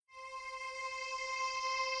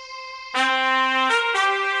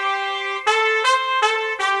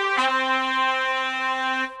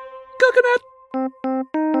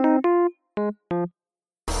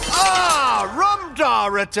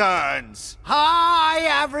returns. Hi,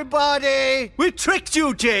 everybody. We tricked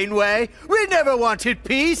you, Janeway. We never wanted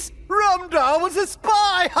peace. Rumdar was a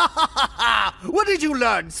spy! Ha ha ha ha! What did you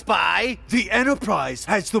learn, spy? The Enterprise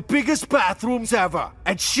has the biggest bathrooms ever.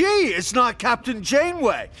 And she is not Captain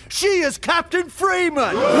Janeway. She is Captain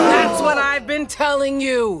Freeman! That's what I've been telling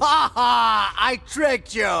you! Ha ha! I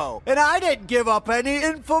tricked you! And I didn't give up any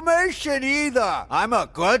information either. I'm a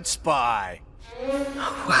good spy.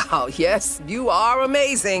 Wow, yes, you are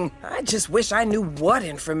amazing. I just wish I knew what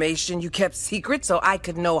information you kept secret so I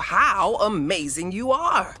could know how amazing you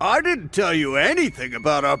are. I didn't tell you anything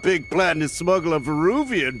about our big plan to smuggle a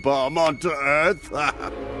Veruvian bomb onto Earth.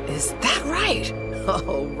 Is that right?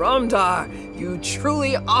 Oh, Rumdar, you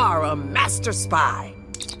truly are a master spy.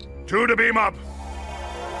 Two to beam up.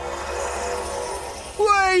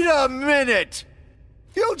 Wait a minute!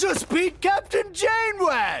 You just beat Captain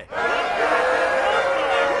Janeway!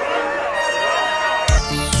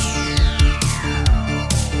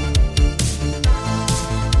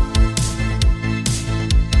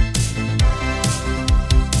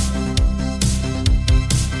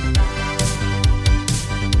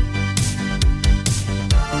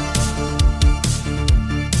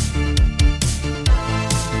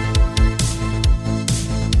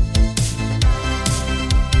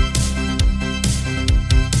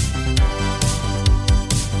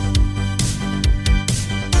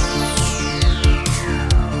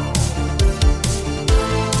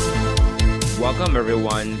 Welcome,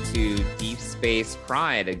 everyone, to Deep Space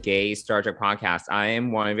Pride, a gay Star Trek podcast. I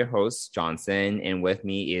am one of your hosts, Johnson, and with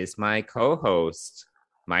me is my co-host,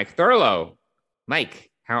 Mike Thurlow. Mike,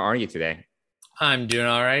 how are you today? I'm doing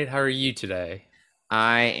all right. How are you today?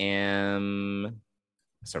 I am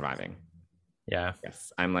surviving. Yeah.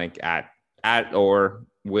 Yes, I'm like at or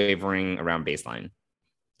wavering around baseline.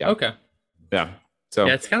 Yeah. Okay. Yeah. So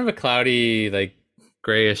yeah, it's kind of a cloudy, like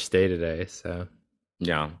grayish day today. So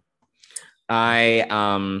yeah. My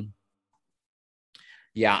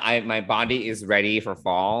body is ready for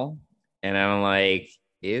fall, and I'm like,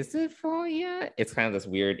 is it fall yet? It's kind of this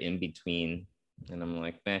weird in between, and I'm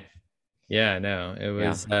like, meh. Yeah, no, it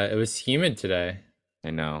was humid today. I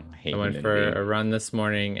know. I went for a run this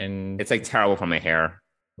morning, and it's like terrible for my hair.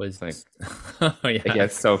 Was like, oh yeah, it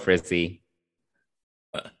gets so frizzy.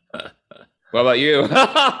 What about you?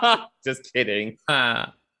 Just kidding.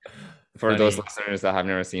 For Funny. those listeners that have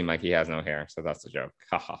never seen Mike, he has no hair, so that's the joke.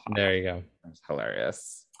 There you go. That's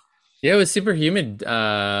hilarious. Yeah, it was super humid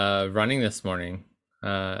running this morning.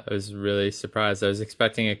 I was really surprised. I was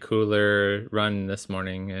expecting a cooler run this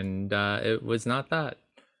morning, and it was not that.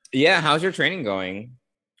 Yeah, how's your training going?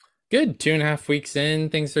 Good. 2.5 weeks in,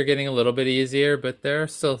 things are getting a little bit easier, but there are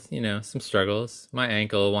still, some struggles. My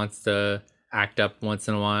ankle wants to act up once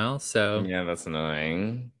in a while, so yeah, that's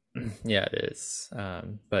annoying. Yeah, it is.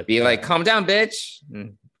 But be like, calm down, bitch.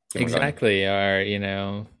 Exactly.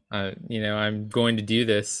 Or I'm going to do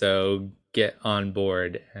this, so get on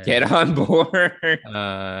board. Get on board.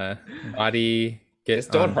 Body,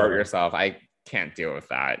 just don't hurt yourself. I can't deal with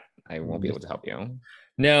that. I won't be able to help you.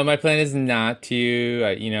 No, my plan is not to.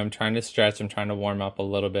 I'm trying to stretch. I'm trying to warm up a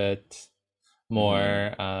little bit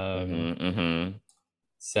more.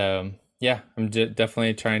 So yeah, I'm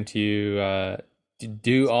definitely trying to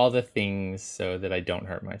do all the things so that I don't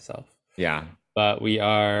hurt myself. Yeah. But we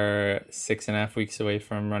are 6.5 weeks away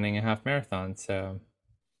from running a half marathon. So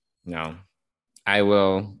no, I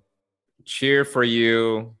will cheer for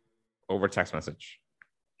you over text message.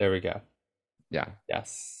 There we go. Yeah.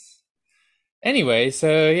 Yes. Anyway,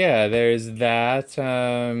 so yeah, there's that.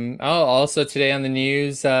 Also today on the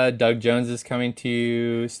news, Doug Jones is coming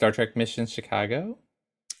to Star Trek Missions Chicago.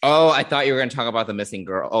 Oh, I thought you were going to talk about the missing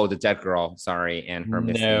girl. Oh, the dead girl. Sorry. And her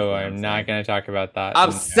missing. No, I'm not going to talk about that.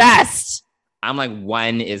 Obsessed. No. I'm like,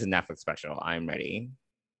 when is a Netflix special? I'm ready.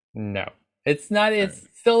 No, it's not. It's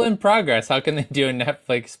still in progress. How can they do a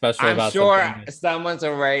Netflix special about I'm sure someone's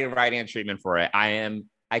already writing a treatment for it.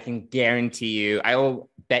 I can guarantee you, I will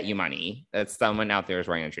bet you money that someone out there is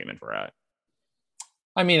writing a treatment for it.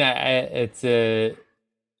 I mean,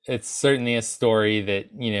 it's certainly a story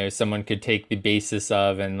that, someone could take the basis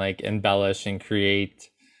of and like embellish and create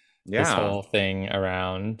this whole thing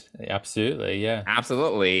around. Absolutely. Yeah,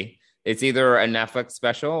 absolutely. It's either a Netflix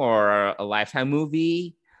special or a Lifetime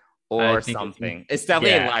movie or something. It's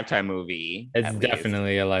definitely a Lifetime movie. It's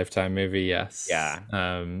definitely a Lifetime movie. Yes. Yeah.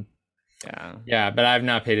 Yeah. But I've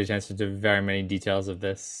not paid attention to very many details of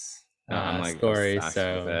this. I'm like story,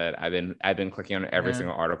 so with it. I've been clicking on every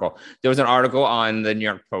single article. There was an article on the New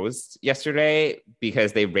York Post yesterday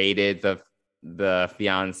because they raided the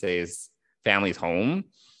fiance's family's home,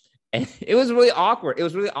 and it was really awkward. It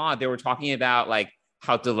was really odd. They were talking about like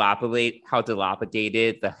how dilapidated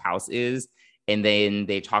the house is, and then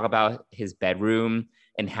they talk about his bedroom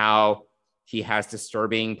and how he has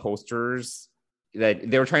disturbing posters.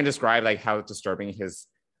 That they were trying to describe like how disturbing his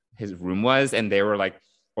room was, and they were like,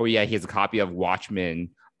 "Oh yeah, he has a copy of Watchmen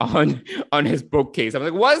on his bookcase." I'm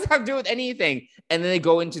like, "What does that have to do with anything?" And then they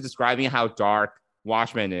go into describing how dark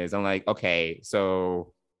Watchmen is. I'm like, "Okay,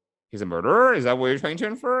 so he's a murderer? Is that what you're trying to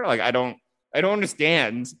infer?" Like, I don't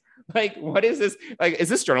understand. Like, what is this? Like, is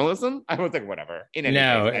this journalism? I was like, whatever.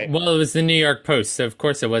 No, well, it was the New York Post, so of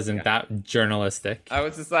course it wasn't that journalistic. I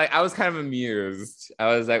was just like, I was kind of amused. I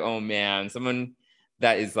was like, oh man, someone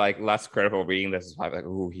that is like less critical reading this is probably like,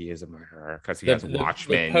 oh, he is a murderer because he has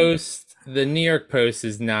Watchmen. The New York Post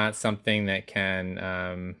is not something that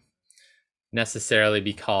can necessarily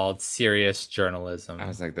be called serious journalism. I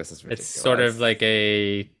was like, this is ridiculous. It's sort of like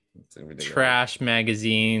a trash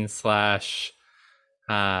magazine /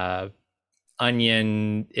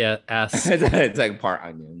 onion-esque. It's like part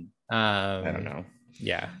onion. I don't know.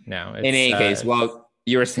 Yeah, no. In any case, well,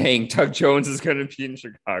 you were saying Doug Jones is going to be in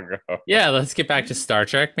Chicago. Yeah, let's get back to Star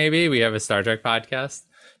Trek. Maybe we have a Star Trek podcast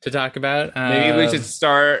to talk about. Maybe we should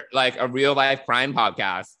start like a real life crime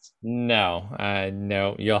podcast.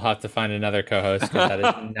 No, you'll have to find another co-host because that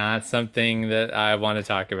is not something that I want to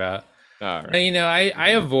talk about. All right. You know, I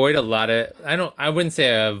avoid a lot of. I wouldn't say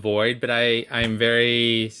I avoid, but I'm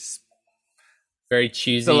very, very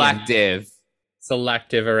choosy,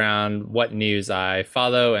 selective around what news I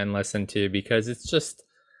follow and listen to, because it's just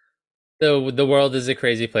the world is a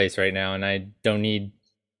crazy place right now, and I don't need,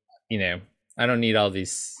 I don't need all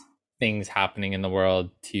these things happening in the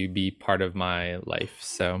world to be part of my life.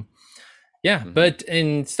 So. Yeah, but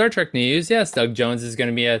in Star Trek news, yes, Doug Jones is going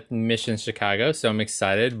to be at Mission Chicago, so I'm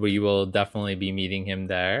excited. We will definitely be meeting him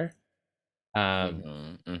there.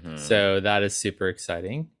 So that is super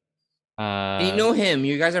exciting. You know him.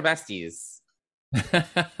 You guys are besties.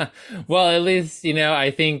 Well, at least, I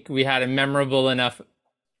think we had a memorable enough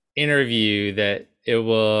interview that it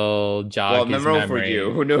will jog his memorable memory. For you.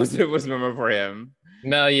 Who knows if it was memorable for him?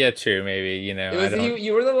 No, yeah, true. Maybe you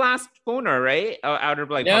were the last phoner, right? Out of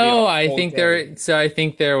like no, I think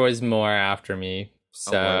there was more after me.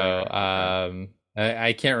 So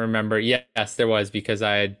I can't remember. Yes, there was, because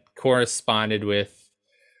I had corresponded with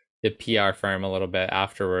the PR firm a little bit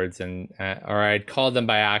afterwards, or I'd called them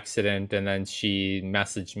by accident, and then she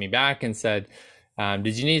messaged me back and said,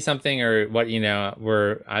 "Did you need something or what?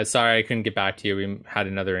 We're sorry I couldn't get back to you. We had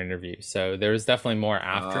another interview." So there was definitely more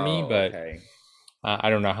after me, but. Okay.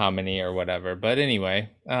 I don't know how many or whatever, but anyway,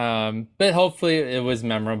 but hopefully it was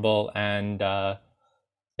memorable, and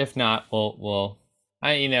if not,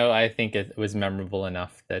 I think it was memorable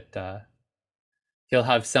enough that he'll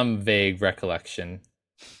have some vague recollection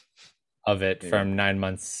of it from 9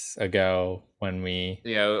 months ago when we.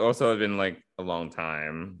 Yeah, it also had been like a long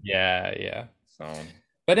time. Yeah. So.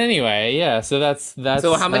 But anyway, yeah. So that's.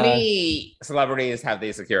 So how many celebrities have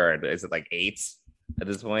they secured? Is it like 8? At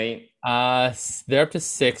this point, they're up to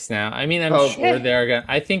 6 now. I mean, I'm sure they're gonna.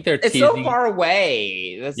 I think they're. It's so far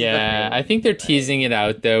away. I think they're teasing it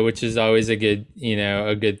out though, which is always a good,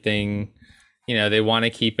 a good thing. They want to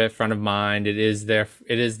keep it front of mind. It is the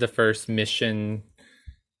first mission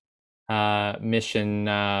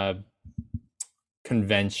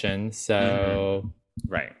convention. So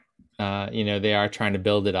right. They are trying to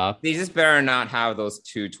build it up. They just better not have those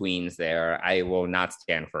 2 tweens there. I will not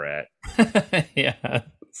stand for it. Yeah.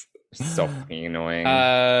 So fucking annoying.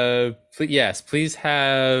 Yes, please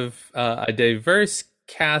have a diverse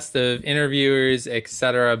cast of interviewers,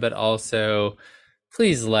 etc., but also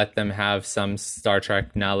please let them have some Star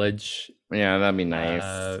Trek knowledge. Yeah, that'd be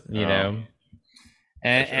nice.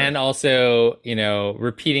 And also,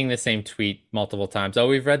 repeating the same tweet multiple times. Oh,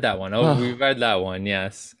 we've read that one. Oh, we've read that one.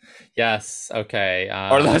 Yes. Okay.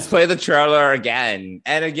 Or let's play the trailer again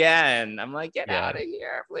and again. I'm like, get out of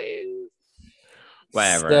here, please.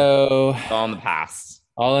 Whatever. So it's all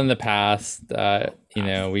in the past.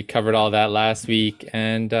 We covered all that last week,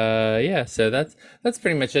 and so that's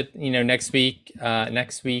pretty much it. Next week,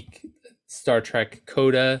 Star Trek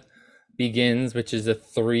Coda begins, which is a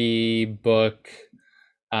 3-book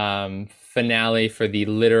finale for the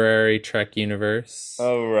literary Trek universe.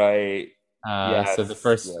 Oh, right. So the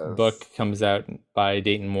first book comes out by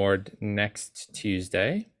Dayton Ward next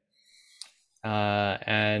Tuesday. So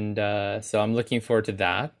I'm looking forward to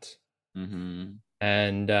that.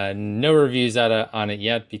 And no reviews on it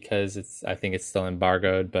yet because I think it's still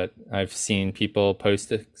embargoed, but I've seen people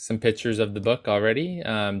post some pictures of the book already.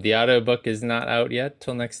 The audio book is not out yet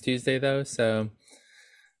till next Tuesday though, so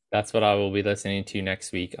that's what I will be listening to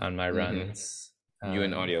next week on my runs. You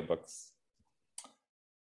and audiobooks.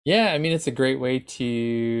 Yeah, I mean, it's a great way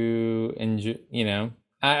to enjoy,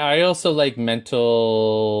 I also like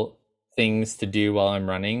mental things to do while I'm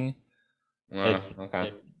running.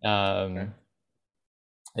 Okay. Okay.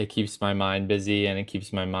 It keeps my mind busy and it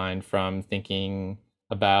keeps my mind from thinking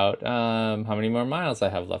about how many more miles I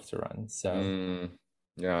have left to run. So,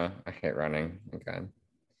 Yeah, I hate running. Okay.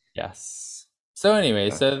 yes. So anyway,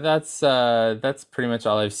 Yeah. so that's pretty much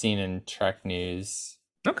all I've seen in Trek news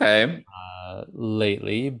Okay.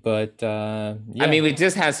 lately, but I yeah. mean, we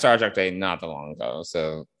just had Star Trek Day not that long ago,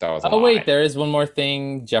 so that was a Oh lot. wait, there is one more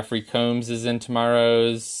thing. Jeffrey Combs is in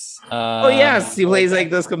tomorrow's. Oh yes, he plays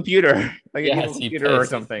like this computer, like an evil Yes, he computer plays or this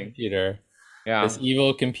something. computer. Yeah. This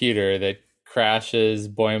evil computer that crashes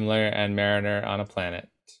Boimler and Mariner on a planet.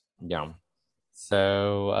 Yeah.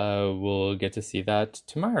 So we'll get to see that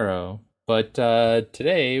tomorrow. But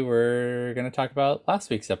today we're going to talk about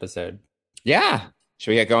last week's episode. Yeah.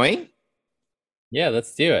 Should we get going? Yeah,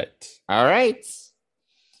 let's do it. All right.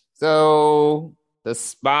 So the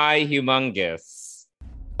spy humongous.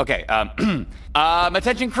 Okay,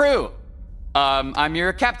 attention crew. I'm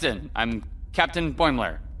your captain. I'm Captain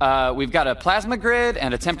Boimler. We've got a plasma grid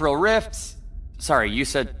and a temporal rift. Sorry, you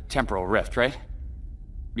said temporal rift, right?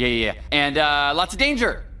 Yeah. And lots of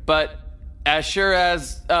danger. But as sure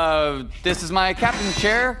as this is my captain's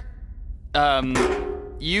chair,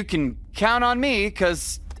 you can count on me,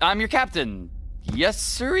 because I'm your captain. Yes,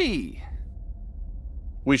 sirree.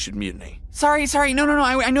 We should mutiny. Sorry. No.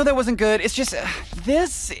 I know that wasn't good. It's just,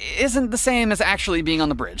 this isn't the same as actually being on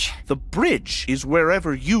the bridge. The bridge is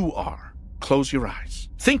wherever you are. Close your eyes.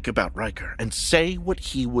 Think about Riker and say what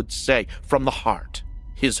he would say from the heart.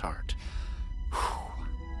 His heart.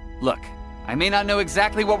 Look, I may not know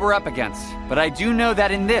exactly what we're up against, but I do know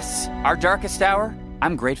that in this, our darkest hour,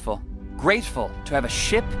 I'm grateful. Grateful to have a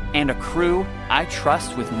ship and a crew I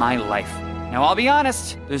trust with my life. Now, I'll be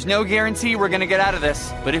honest, there's no guarantee we're gonna get out of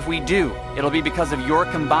this, but if we do, it'll be because of your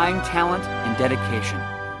combined talent and dedication.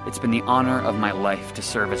 It's been the honor of my life to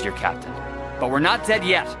serve as your captain. But we're not dead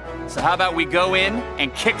yet, so how about we go in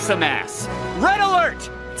and kick some ass? Red alert!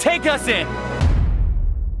 Take us in!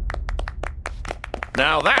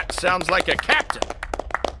 Now that sounds like a captain.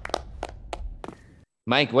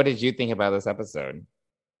 Mike, what did you think about this episode?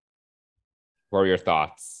 What were your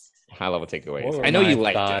thoughts? High-level takeaways. I know you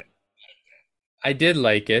liked it. I did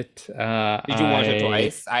like it. Did you watch it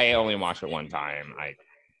twice? I only watched it one time. I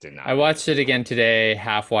did not. I watched it again today,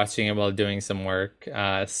 half watching it while doing some work.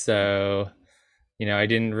 So, I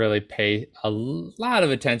didn't really pay a lot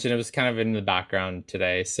of attention. It was kind of in the background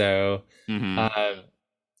today. So,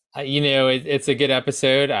 it's a good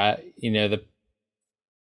episode. I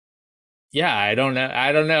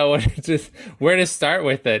don't know where to start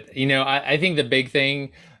with it. I think the big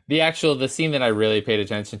thing, the scene that I really paid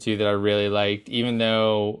attention to, that I really liked, even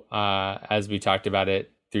though as we talked about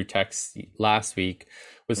it through text last week,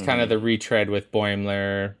 was kind of the retread with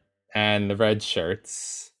Boimler and the red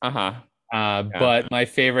shirts. But my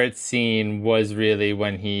favorite scene was really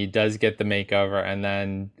when he does get the makeover and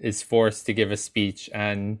then is forced to give a speech,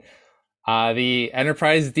 and the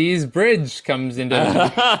Enterprise D's bridge comes into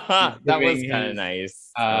that was kind of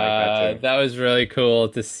nice. That was really cool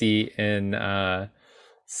to see in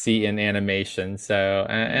animation. So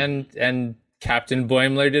and Captain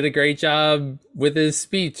Boimler did a great job with his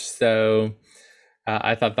speech. So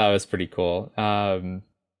I thought that was pretty cool.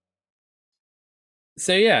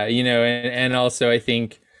 So yeah, and also I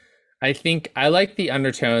think I like the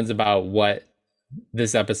undertones about what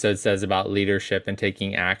this episode says about leadership and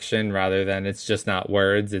taking action, rather than it's just not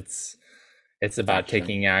words. It's about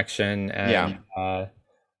taking action. And,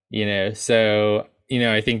 so,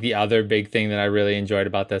 I think the other big thing that I really enjoyed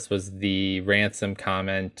about this was the Ransom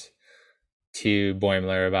comment to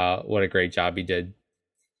Boimler about what a great job he did.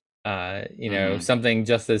 Something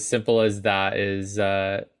just as simple as that is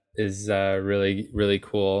really, really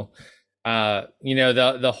cool.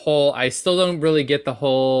 The whole, I still don't really get the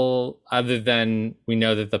whole, other than we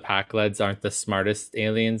know that the Pakleds aren't the smartest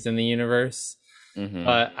aliens in the universe.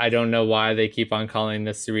 But I don't know why they keep on calling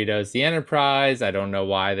the Cerritos the Enterprise. I don't know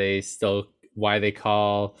why they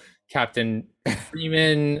call Captain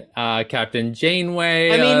Freeman Captain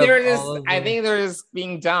Janeway. I mean, I think they're just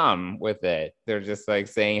being dumb with it. They're just like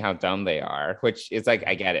saying how dumb they are, which is like,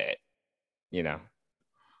 I get it, Yeah,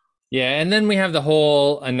 and then we have the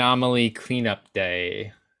whole anomaly cleanup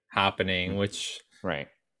day happening, which, right,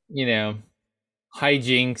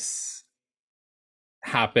 hijinks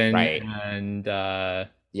happen, right, and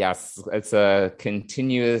yes, it's a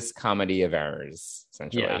continuous comedy of errors,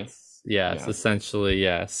 essentially. Yes, essentially,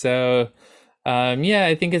 yeah. So, Yeah,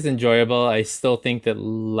 I think it's enjoyable. I still think that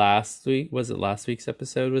last week's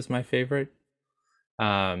episode was my favorite.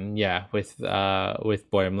 Yeah, with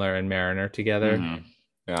Boimler and Mariner together. Mhm.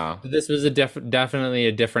 Yeah. This was definitely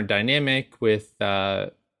a different dynamic with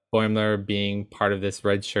Boimler being part of this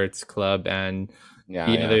Red Shirts club and the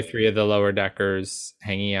other three of the lower deckers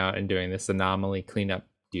hanging out and doing this anomaly cleanup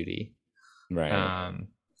duty. Right.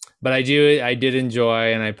 But I did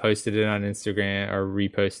enjoy, and I posted it on Instagram or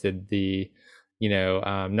reposted the,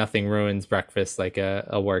 nothing ruins breakfast like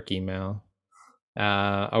a work email,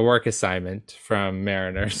 a work assignment from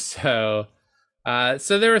Mariner. So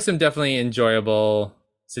there were some definitely enjoyable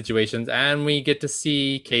situations, and we get to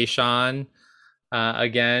see Kayshawn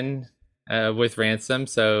again with Ransom.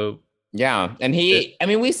 So yeah, and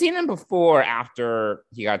we've seen him before after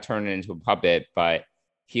he got turned into a puppet, but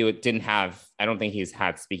he didn't have. I don't think he's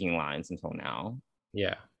had speaking lines until now.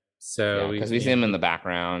 Yeah, so because we see him in the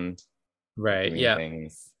background, right? Yeah,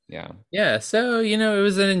 things. Yeah. So it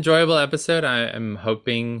was an enjoyable episode. I'm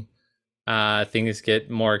hoping things get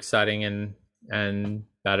more exciting and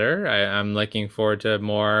better. I'm looking forward to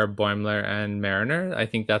more Boimler and Mariner. I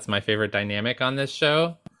think that's my favorite dynamic on this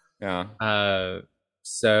show. Yeah.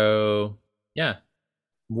 So yeah.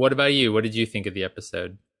 What about you? What did you think of the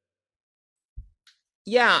episode?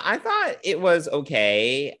 Yeah, I thought it was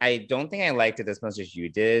okay. I don't think I liked it as much as you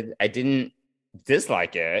did. I didn't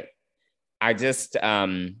dislike it. I just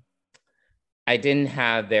I didn't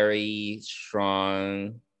have very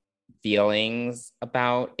strong feelings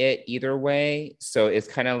about it either way. So it's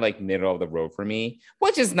kind of like middle of the road for me,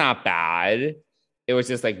 which is not bad. It was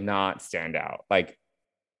just like not stand out.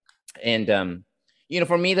 And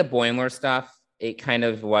for me, the Boimler stuff, it kind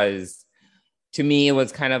of was, to me, it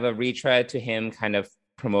was kind of a retread to him kind of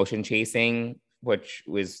promotion chasing, which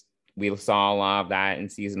was, we saw a lot of that in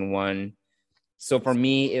season 1. So for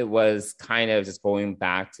me, it was kind of just going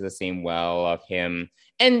back to the same well of him.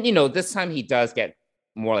 And, this time he does get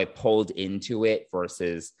more like pulled into it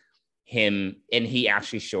versus him. And he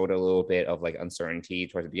actually showed a little bit of like uncertainty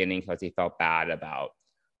towards the beginning because he felt bad about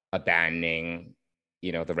abandoning,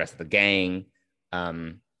 the rest of the gang.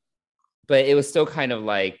 But it was still kind of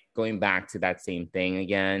like going back to that same thing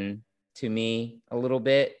again to me a little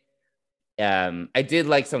bit. I did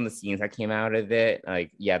like some of the scenes that came out of it.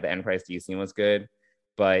 Like, yeah, the Enterprise D scene was good,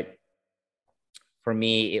 but for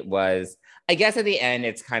me, it was, I guess at the end,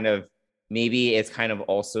 it's kind of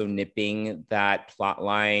also nipping that plot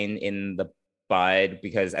line in the bud,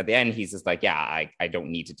 because at the end, he's just like, yeah, I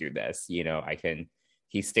don't need to do this.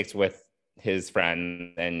 He sticks with his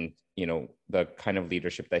friend and, the kind of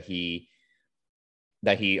leadership that he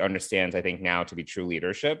understands, I think, now to be true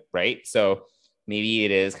leadership, right? So maybe it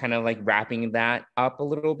is kind of like wrapping that up a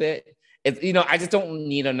little bit. It's, I just don't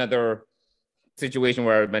need another situation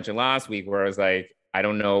where I mentioned last week where I was like, I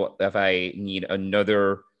don't know if I need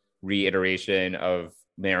another reiteration of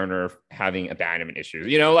Mariner having abandonment issues.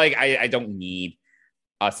 I don't need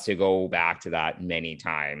us to go back to that many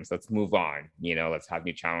times. Let's move on. Let's have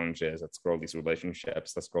new challenges. Let's grow these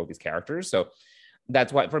relationships. Let's grow these characters. So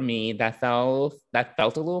that's why for me that felt a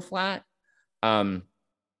little flat. And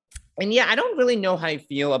yeah, I don't really know how I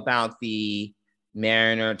feel about the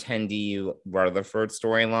Mariner Tendi Rutherford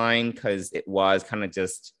storyline, because it was kind of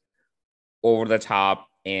just over the top,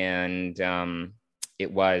 and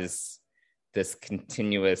it was this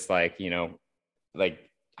continuous like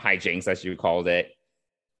hijinks, as you called it.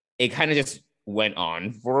 It kind of just went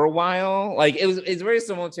on for a while. Like it's very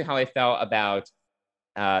similar to how I felt about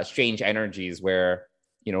Strange Energies, where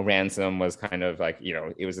Ransom was kind of like,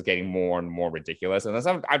 it was getting more and more ridiculous. And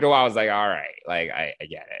then after a while, I was like, all right, like I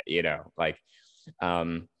get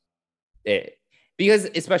it, because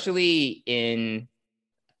especially in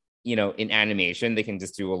animation, they can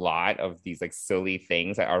just do a lot of these like silly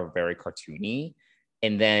things that are very cartoony.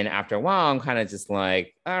 And then after a while, I'm kind of just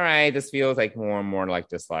like, all right, this feels like more and more like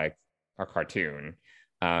just like a cartoon.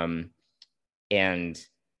 And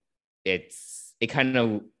it kind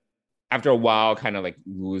of, after a while, kind of like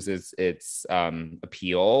loses its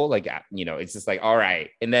appeal. Like, it's just like, all right.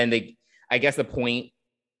 And then I guess the point,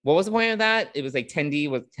 what was the point of that? It was like Tendi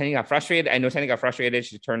got frustrated. I know Tendi got frustrated.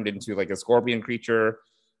 She turned into like a scorpion creature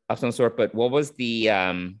of some sort, but what was the, she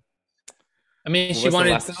wanted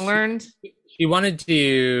the lesson learned? She wanted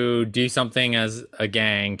to do something as a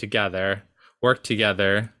gang together, work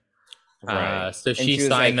together. Right. So she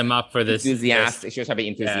signed them up for this. Enthusiastic. She was trying to be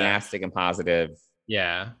enthusiastic and positive.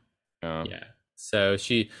 Yeah. Yeah. So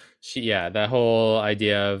she, the whole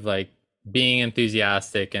idea of like being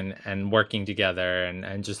enthusiastic and working together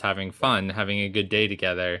and just having fun, having a good day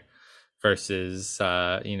together versus,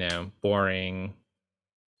 boring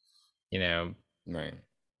Right.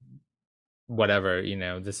 whatever,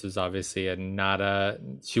 this was obviously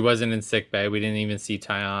she wasn't in sick bay. We didn't even see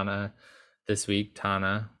Tiana this week.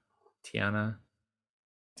 Tana. Tana.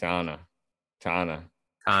 I don't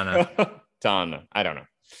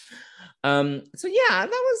know. So yeah,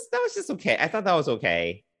 that was just okay. I thought that was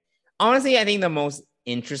okay. Honestly, I think the most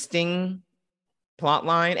interesting plot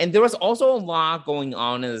line, and there was also a lot going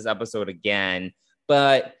on in this episode again,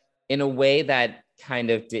 but in a way that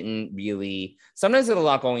kind of didn't really. Sometimes there's a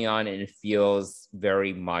lot going on and it feels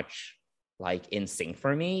very much like in sync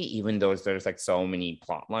for me, even though there's like so many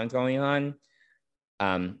plot lines going on.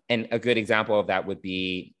 And a good example of that would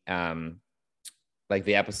be like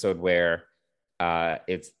the episode where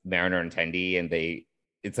it's Mariner and Tendi, and they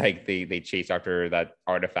chase after that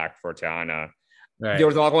artifact for Tiana. Right. There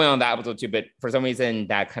was a lot going on in that episode too, but for some reason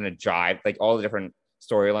that kind of jived, like all the different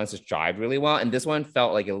storylines just jived really well. And this one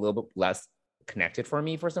felt like a little bit less connected for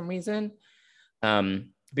me for some reason.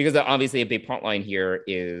 Because obviously a big plot line here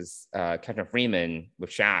is Captain Freeman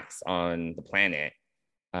with Shax on the planet.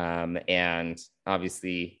 And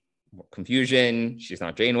obviously confusion, she's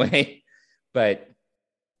not Janeway, but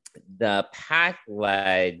the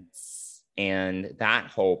Pakleds and that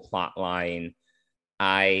whole plot line,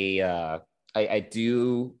 I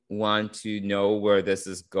do want to know where this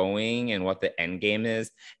is going and what the end game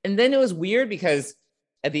is. And then it was weird because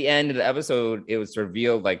at the end of the episode, it was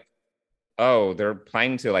revealed like, oh, they're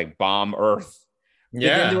planning to like bomb Earth.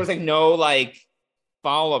 Yeah. And then there was like no like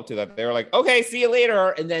follow up to that. They were like, okay, see you later.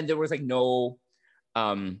 And then there was like no,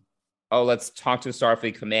 oh, let's talk to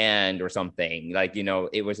Starfleet Command or something. Like,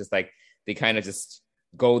 it was just like, they kind of just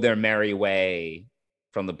go their merry way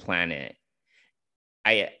from the planet.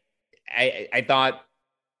 I thought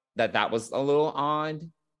that was a little odd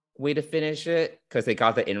way to finish it because they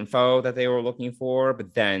got the info that they were looking for,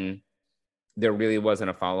 but then there really wasn't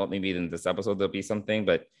a follow-up. Maybe in this episode there'll be something,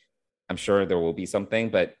 but I'm sure there will be something.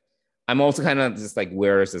 But I'm also kind of just like,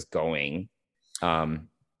 where is this going?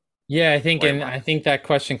 Yeah, I think that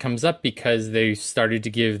question comes up because they started to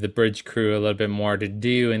give the bridge crew a little bit more to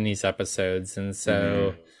do in these episodes, and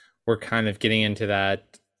so we're kind of getting into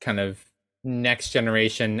that kind of next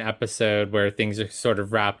generation episode where things are sort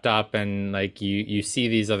of wrapped up and like you see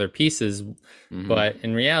these other pieces, but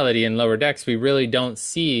in reality in Lower Decks we really don't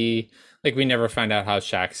see, like, we never find out how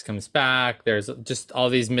Shax comes back. There's just all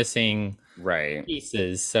these missing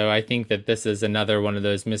pieces. So I think that this is another one of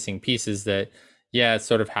those missing pieces that it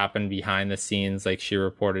sort of happened behind the scenes, like she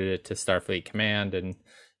reported it to Starfleet Command, and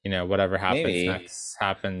whatever happens next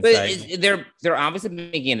happens. But they're obviously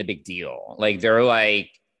making it a big deal. Like, they're like,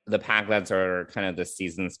 the Pakleds are kind of the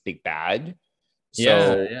season's big bad.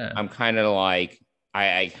 So I'm kind of like,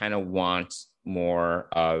 I kind of want more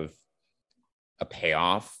of a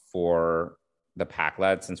payoff for the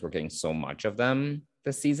Pakleds since we're getting so much of them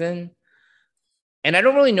this season. And I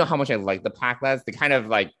don't really know how much I like the Pakleds. They kind of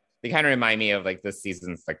remind me of like this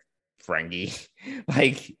season's like Ferengi,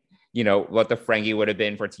 like, what the Ferengi would have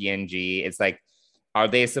been for TNG. It's like, are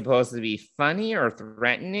they supposed to be funny or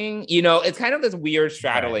threatening? It's kind of this weird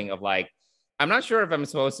straddling of like, I'm not sure if I'm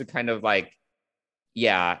supposed to kind of like,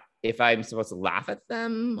 if I'm supposed to laugh at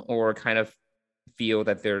them or kind of feel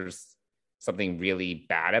that there's something really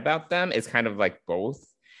bad about them. It's kind of like both.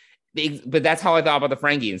 But that's how I thought about the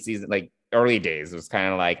Ferengi in season, like early days. It was kind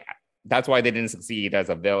of like, that's why they didn't succeed as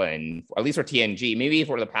a villain, at least for TNG. Maybe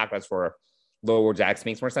for the Pakleds, for Lower Decks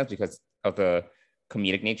makes more sense because of the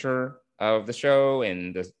comedic nature of the show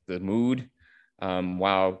and the mood,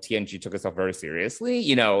 while TNG took itself very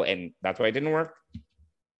seriously, and that's why it didn't work.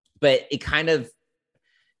 But they kind of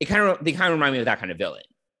remind me of that kind of villain,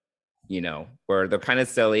 where they're kind of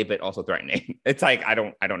silly but also threatening. It's like I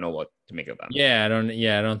don't know what to make of them. I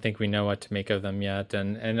don't think we know what to make of them yet.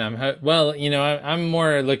 And I'm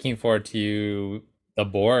more looking forward to the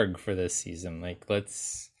Borg for this season. Like,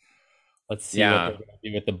 let's see what they're going to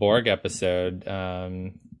do with the Borg episode.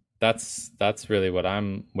 That's really what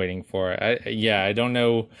I'm waiting for. I don't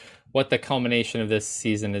know what the culmination of this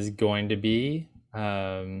season is going to be.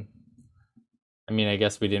 I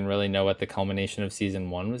guess we didn't really know what the culmination of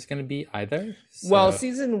season 1 was going to be either. So. Well,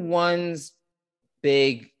 season 1's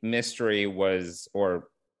big mystery was, or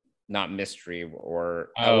not mystery, or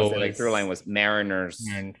I would say like through line was Mariner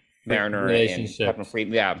and Captain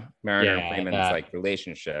Freeman. Yeah, Mariner and Freeman's like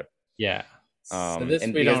relationship. Yeah. So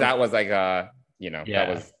and because that was like that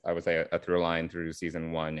was, I would say, a through line through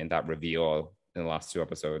season 1 and that reveal in the last 2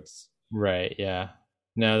 episodes. Right. Yeah.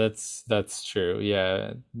 No, that's true.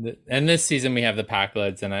 Yeah. And this season we have the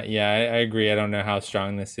Pakleds, and I agree. I don't know how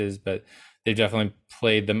strong this is, but they definitely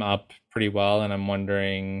played them up pretty well. And I'm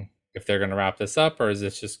wondering, if they're going to wrap this up, or is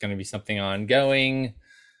this just going to be something ongoing?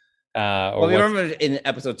 Well, we remember in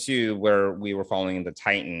episode 2 where we were following the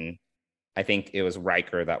Titan. I think it was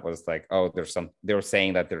Riker that was like, "Oh, they were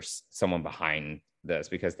saying that there's someone behind this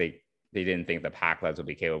because they didn't think the Pakleds would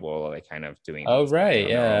be capable of like kind of doing." Oh, right,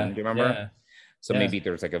 yeah. Do you remember? Yeah. So maybe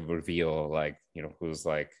there's like a reveal, like, you know, who's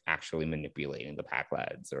like actually manipulating the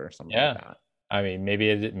Pakleds or something like that. I mean, maybe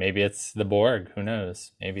it's the Borg. Who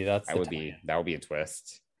knows? Maybe that would be a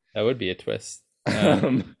twist. That would be a twist.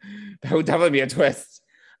 That would definitely be a twist.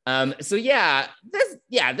 So this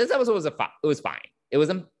episode was fine. It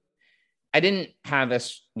was I didn't have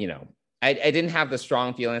this, you know, I didn't have the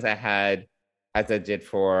strong feelings I had as I did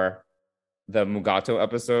for the Mugato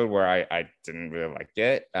episode where I didn't really like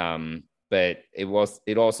it. But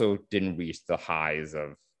it also didn't reach the highs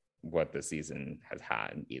of what the season has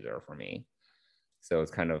had either for me. So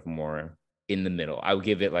it's kind of more in the middle. I would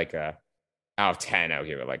give it like out of 10, I would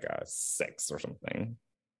give it like a 6 or something.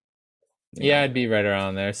 Yeah, I'd be right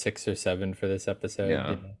around there, 6 or 7 for this episode.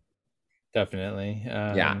 Yeah. Definitely.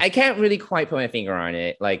 I can't really quite put my finger on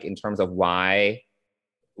it, like in terms of why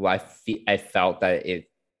I felt that it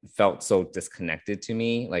felt so disconnected to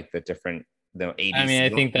me, like the different ABC. I mean,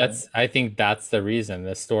 I think that's the reason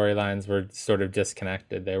the storylines were sort of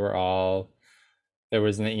disconnected. There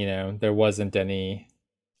wasn't any.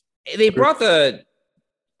 They brought the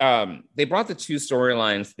two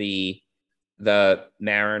storylines, the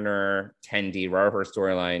Mariner Tendi Rutherford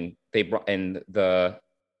storyline. They brought in the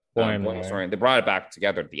story. They brought it back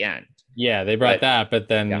together at the end. Yeah, they brought that, but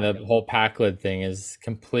then the whole Pakled thing is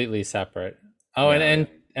completely separate. Oh, and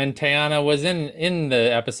Tayana was in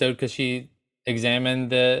the episode because she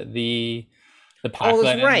examined the Pakled. Oh,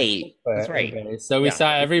 that's right. That's right. So we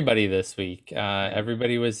saw everybody this week.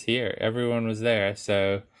 Everybody was here. Everyone was there.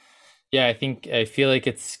 So yeah, I feel like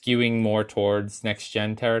it's skewing more towards next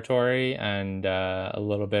gen territory and a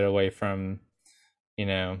little bit away from, you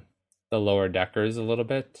know, the lower deckers a little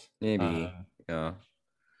bit. Maybe. Yeah.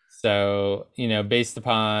 So, you know, based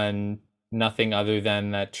upon nothing other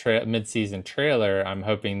than that mid-season trailer, I'm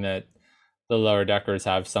hoping that the lower deckers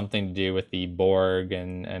have something to do with the Borg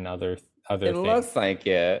and other things. It looks like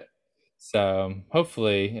it. So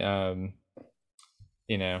hopefully,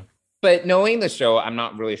 you know. But knowing the show, I'm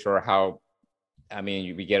not really sure how. I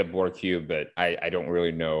mean, we get a Borg cube, but I don't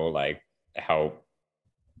really know like how.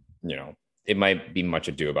 You know, it might be much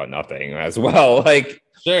ado about nothing as well. Like,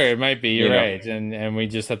 sure, it might be. You're right, and we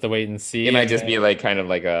just have to wait and see. It might just be like kind of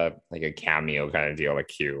like a cameo kind of deal, like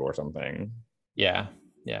Q or something. Yeah.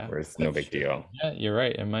 Where it's no big deal. Yeah, you're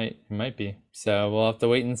right. It might be. So we'll have to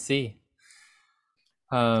wait and see.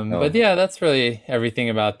 But yeah, that's really everything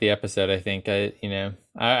about the episode. I think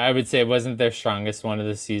I would say it wasn't their strongest one of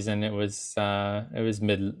the season. It was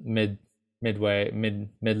midway,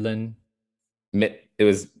 midland. It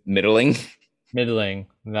was middling. Middling.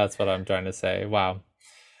 That's what I'm trying to say. Wow.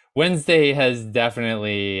 Wednesday has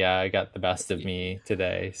definitely got the best of me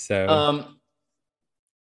today. So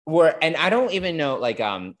and I don't even know, like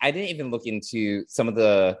I didn't even look into some of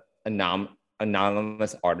the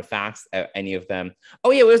anonymous artifacts, any of them.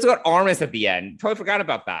 Oh yeah, we also got Armus at the end. Totally forgot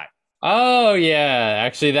about that. Oh yeah,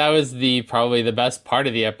 actually that was probably the best part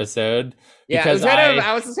of the episode. Yeah, because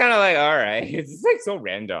I was just kind of like, all right, it's just like so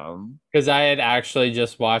random. Because I had actually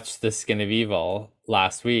just watched The Skin of Evil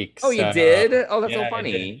last week. Oh, you did? Oh, that's so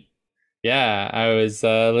funny. Yeah, I was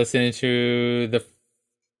listening to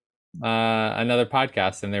another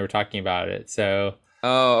podcast and they were talking about it. So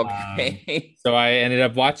okay. So I ended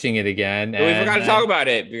up watching it again. But we forgot to talk about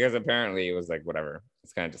it because apparently it was like whatever.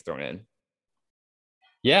 It's kind of just thrown in.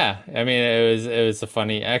 Yeah, I mean it was a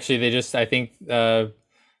funny. Actually, I think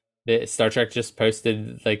the Star Trek just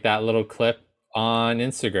posted like that little clip on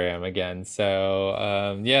Instagram again.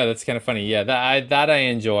 So yeah, that's kind of funny. Yeah, that I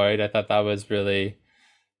enjoyed. I thought that was really,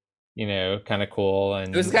 you know, kind of cool.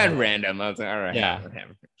 And it was kind of random. I was like, all right, yeah,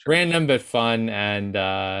 random but fun. And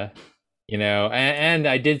you know, and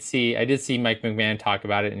I did see Mike McMahon talk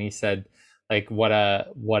about it, and he said like what a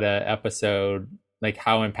episode, like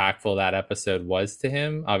how impactful that episode was to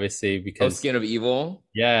him. Obviously, because Skin of Evil.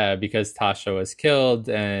 Yeah, because Tasha was killed,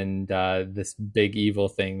 and this big evil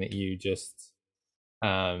thing that you just,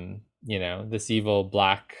 you know, this evil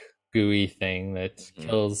black gooey thing that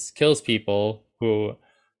kills people who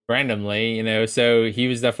randomly, you know. So he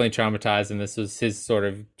was definitely traumatized, and this was his sort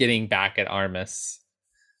of getting back at Armus.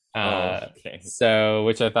 So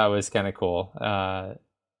which I thought was kind of cool.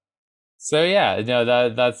 So yeah,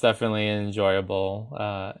 no, that's definitely an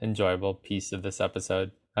enjoyable piece of this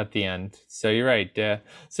episode at the end. So you're right.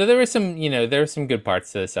 So there were some good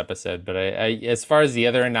parts to this episode, but I as far as the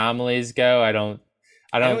other anomalies go,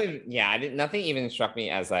 I don't. I didn't. Nothing even struck me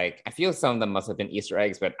as like. I feel some of them must have been Easter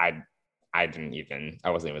eggs, but I didn't even. I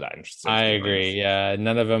wasn't even that interested. I agree. Yeah,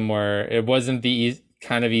 none of them were. It wasn't the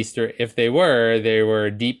kind of Easter. If they were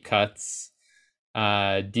deep cuts,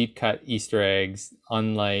 deep cut Easter eggs.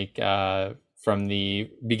 Unlike from the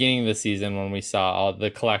beginning of the season when we saw all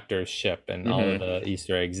the collector's ship and all of the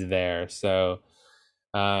Easter eggs there. So,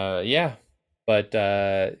 yeah, but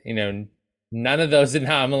none of those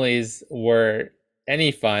anomalies were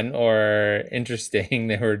any fun or interesting.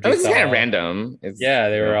 They were just kind of random.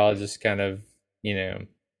 They were all just kind of,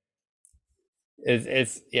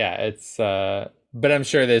 it's but I'm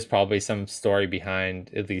sure there's probably some story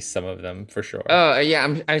behind at least some of them for sure. Oh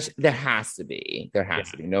yeah, there has to be.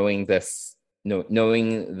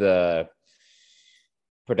 Knowing the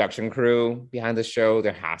production crew behind the show,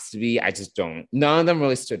 there has to be. I just don't. None of them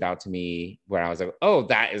really stood out to me where I was like, oh,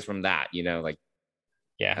 that is from that.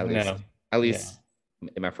 At least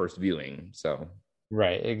in my first viewing. So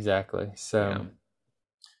right, exactly. So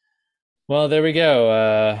well, there we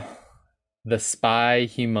go. The Spy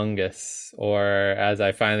Humongous, or as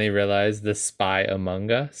I finally realized, The Spy Among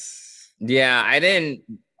Us. Yeah, I didn't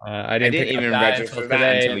even register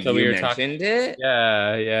that until you mentioned it.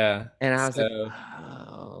 Yeah. And I was like,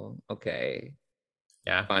 oh, okay.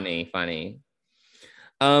 Yeah. Funny.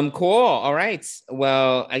 Cool. All right.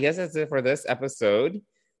 Well, I guess that's it for this episode.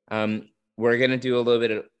 We're going to do a little bit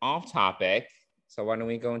of off topic. So why don't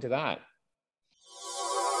we go into that?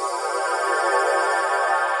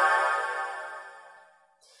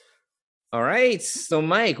 All right. So,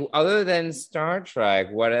 Mike, other than Star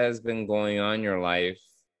Trek, what has been going on in your life,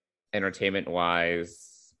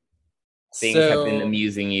 entertainment-wise? Things have been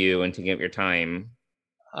amusing you and taking up your time.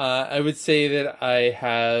 I would say that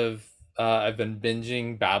I've been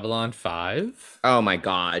binging Babylon 5. Oh my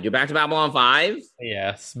God. You're back to Babylon 5?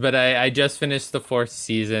 Yes, but I just finished the 4th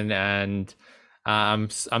season and I'm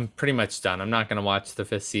pretty much done. I'm not going to watch the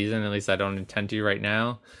 5th season. At least I don't intend to right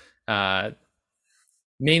now.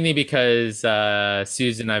 Mainly because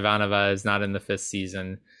Susan Ivanova is not in the 5th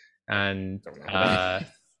season, and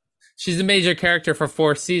she's a major character for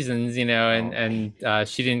 4 seasons, and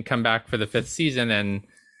she didn't come back for the 5th season,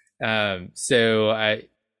 and so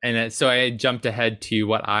I jumped ahead to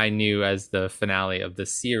what I knew as the finale of the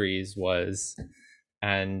series was,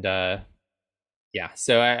 and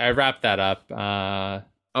so I wrapped that up.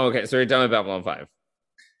 Okay, so you're done with Babylon 5.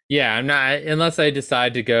 Yeah, I'm not, unless I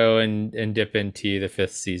decide to go and dip into the 5th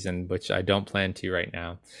season, which I don't plan to right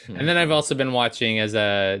now. And then I've also been watching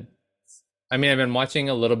I've been watching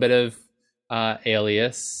a little bit of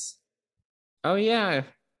Alias. Oh yeah,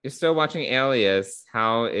 you're still watching Alias.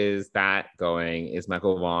 How is that going? Is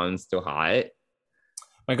Michael Vaughn still hot?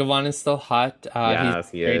 Michael Vaughn is still hot.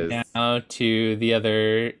 Yes, he is. Now to the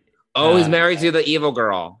other. Oh, he's married to the evil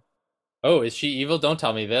girl. Oh, is she evil? Don't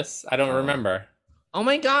tell me this. I don't remember. Oh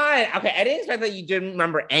my God. Okay, I didn't expect that you didn't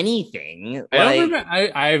remember anything. I don't remember.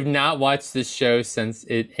 I have not watched this show since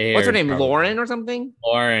it aired. What's her name? Probably. Lauren or something?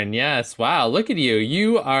 Lauren, yes. Wow, look at you.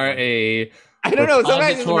 You are a... I don't know. Sometimes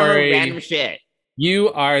I just remember random shit.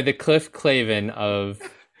 You are the Cliff Clavin of...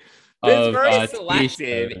 It's very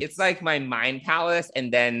selective. It's like my mind palace, and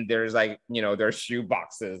then there's there's shoe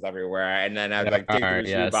boxes everywhere, and then I was dig through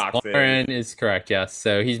shoe boxes. Lauren is correct, yes.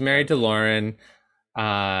 So he's married to Lauren.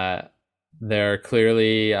 They're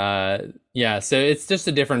clearly so it's just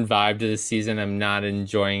a different vibe to this season. I'm not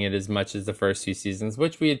enjoying it as much as the first 2 seasons,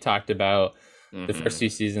 which we had talked about. The first 2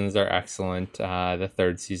 seasons are excellent. The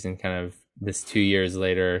 3rd season, kind of this 2 years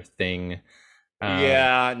later thing.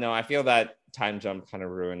 I feel that time jump kind of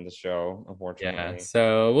ruined the show, unfortunately. Yeah,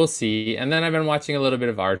 so we'll see. And then I've been watching a little bit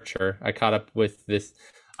of Archer. I caught up with this.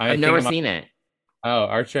 I've never seen it. Oh,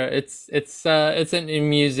 Archer! It's an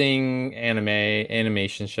amusing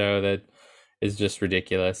animation show that is just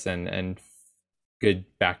ridiculous and good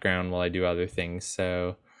background while I do other things.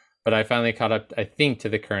 So, but I finally caught up, I think, to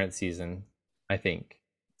the current season. I think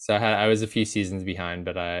so. I was a few seasons behind,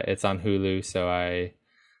 but it's on Hulu, so I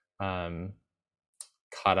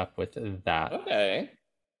caught up with that. Okay.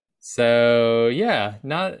 So yeah,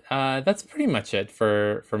 that's pretty much it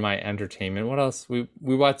for my entertainment. What else? We've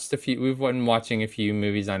been watching a few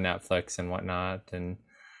movies on Netflix and whatnot, and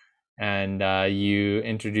you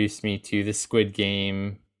introduced me to the Squid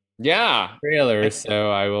Game trailer,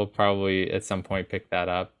 so I will probably at some point pick that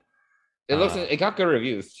up. It got good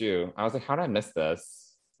reviews too. I was like, how did I miss this?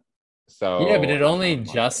 So yeah, but it only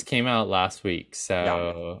just came out last week,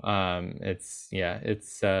 so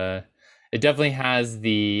it definitely has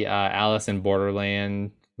the Alice in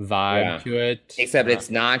Borderland vibe to it. Except it's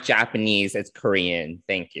not Japanese, it's Korean.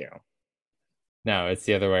 Thank you. No, it's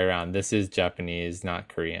the other way around. This is Japanese, not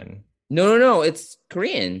Korean. No, it's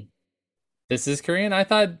Korean. This is Korean? I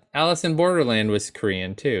thought Alice in Borderland was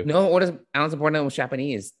Korean too. No, what is Alice in Borderland was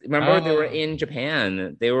Japanese. Remember, they were Oh. in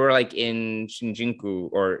Japan. They were like in Shinjuku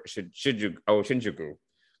or Shinjuku,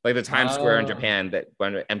 like the Times Square in Oh. Japan that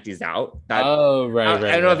when it empties out. That Oh, right, I right. don't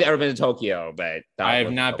know if right. you've ever been to Tokyo, but that I have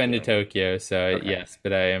was not been to Tokyo, so Okay. yes,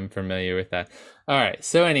 but I am familiar with that. All right.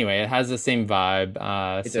 So anyway, it has the same vibe.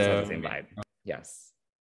 It does have the same vibe. Yes,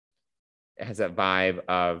 it has that vibe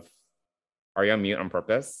of. Are you on mute on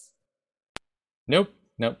purpose? Nope.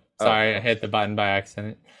 Sorry, I hit the button by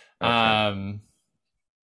accident. Okay.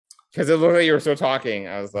 Because it looked like you were still talking.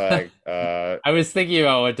 I was like, I was thinking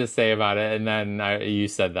about what to say about it, and then you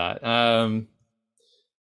said that.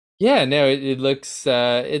 Yeah, no, it looks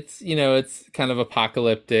it's it's kind of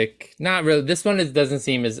apocalyptic. Not really. This one doesn't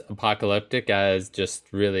seem as apocalyptic as just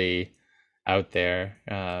really out there.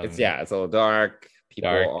 it's a little dark.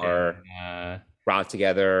 People Dark are and, brought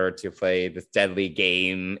together to play this deadly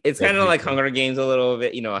game. It's kind of like Hunger Games a little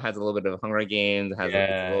bit. It has a little bit of Hunger Games. It has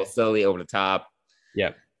it's a little silly, over the top.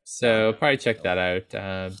 Yep. So probably check that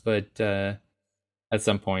out. But at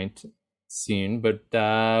some point soon. But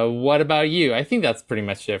what about you? I think that's pretty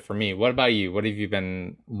much it for me. What about you? What have you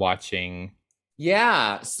been watching?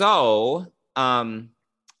 Yeah. So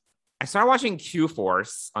I started watching Q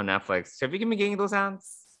Force on Netflix. Have you been getting those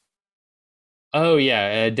ads? Oh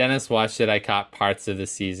yeah, Dennis watched it. I caught parts of the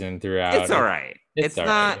season throughout. It's all right. It's all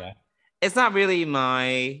not. Right, yeah. It's not really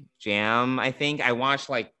my jam. I think I watched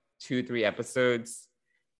like 2-3 episodes.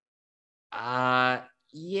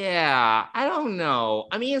 Yeah, I don't know.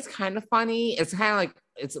 I mean, it's kind of funny. It's kind of like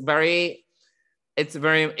it's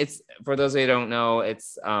for those who don't know,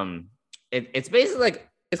 it's basically like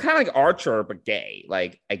it's kind of like Archer but gay.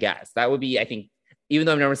 Like I guess that would be. I think even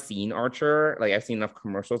though I've never seen Archer, like I've seen enough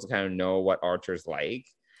commercials to kind of know what Archer's like.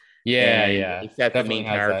 Yeah. Except Definitely the main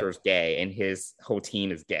has character that. is gay and his whole team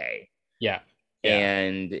is gay. Yeah.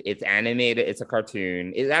 And it's animated. It's a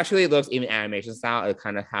cartoon. It actually looks even animation style. It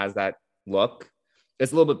kind of has that look.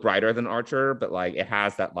 It's a little bit brighter than Archer, but like it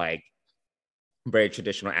has that like very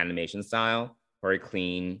traditional animation style, very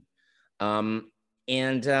clean. And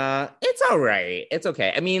it's all right. It's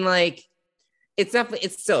okay. I mean, like it's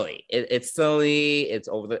silly. It's silly.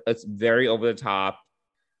 It's very over the top.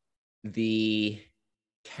 The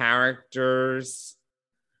characters,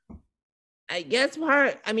 I guess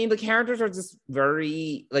the characters are just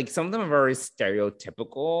very like some of them are very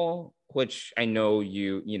stereotypical, which I know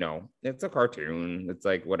it's a cartoon. It's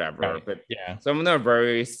like whatever, Right. but Yeah. some of them are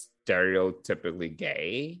very stereotypically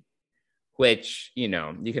gay, which you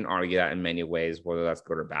can argue that in many ways, whether that's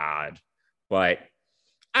good or bad. But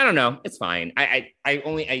I don't know. It's fine. I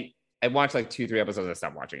watched like 2-3 episodes. I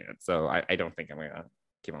stopped watching it, so I don't think I'm gonna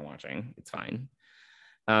keep on watching. It's fine.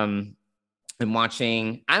 I'm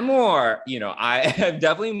more, I am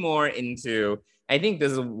definitely more into, I think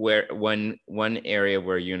this is where one area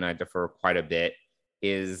where you and I differ quite a bit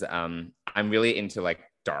is I'm really into like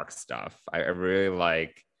dark stuff. I really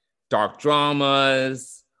like dark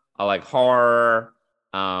dramas. I like horror.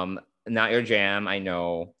 Not your jam, I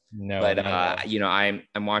know. No, But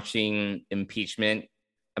I'm watching Impeachment,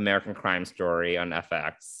 American Crime Story on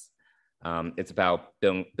FX. It's about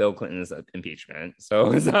Bill Clinton's impeachment.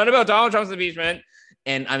 So it's not about Donald Trump's impeachment.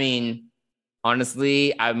 And I mean,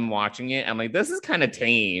 honestly, I'm watching it. I'm like, this is kind of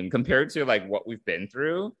tame compared to like what we've been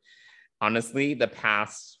through. Honestly, the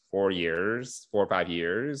past 4 or 5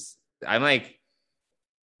 years, I'm like,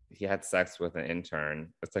 he had sex with an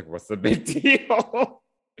intern. It's like, what's the big deal?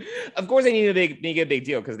 Of course, they need to make it a big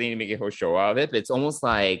deal because they need to make a whole show out of it. But it's almost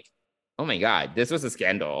like, oh my God, this was a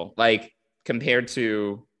scandal. Like compared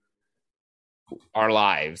to our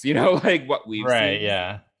lives, like what we've seen.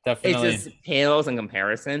 Yeah, definitely. It's just pales in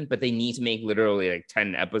comparison, but they need to make literally like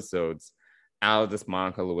 10 episodes out of this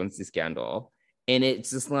Monica Lewinsky scandal. And it's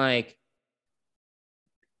just like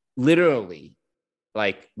literally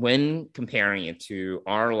like when comparing it to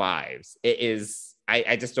our lives, it is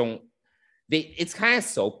I just don't it's kind of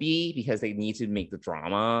soapy because they need to make the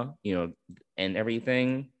drama, and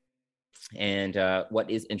everything. And what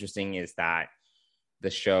is interesting is that the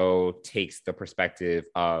show takes the perspective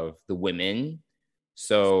of the women.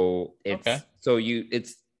 So it's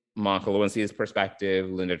Monica Lewinsky's perspective,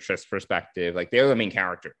 Linda Tripp's perspective. Like they're the main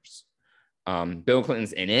characters. Bill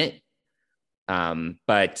Clinton's in it,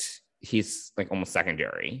 but he's like almost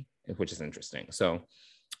secondary, which is interesting. So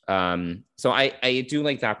I do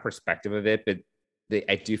like that perspective of it, but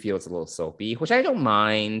I do feel it's a little soapy, which I don't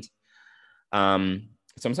mind. So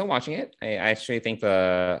I'm still watching it. I actually think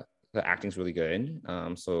the acting's really good. I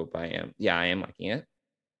am liking it.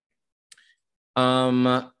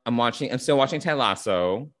 I'm still watching Ted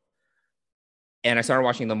Lasso, and I started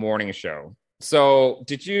watching the morning show. So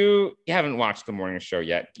you haven't watched the morning show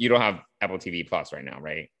yet? You don't have Apple TV Plus right now,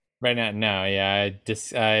 right? Right now, no, yeah,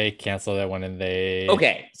 I canceled that one and they.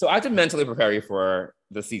 Okay, so I have to mentally prepare you for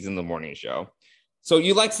the season of the morning show. So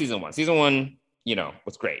you like season one? Season one,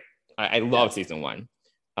 was great. I love season one.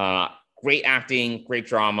 Great acting, great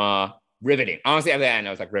drama, riveting. Honestly, at the end,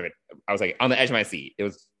 I was like rivet. I was like on the edge of my seat. It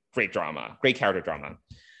was great drama, great character drama.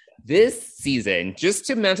 This season, just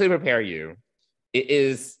to mentally prepare you, it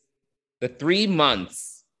is the 3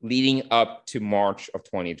 months leading up to March of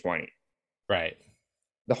 2020. Right.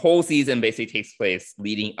 The whole season basically takes place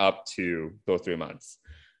leading up to those 3 months.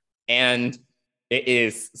 And it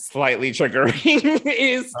is slightly triggering. It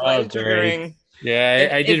is slightly triggering. Yeah,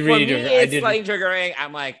 I did read it. It's slightly triggering.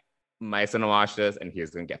 I'm like, my son will watch this and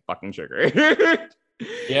he's going to get fucking triggered.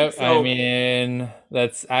 Yep. So, I mean,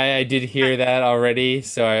 I did hear that already.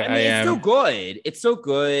 So I mean, it's so good. It's so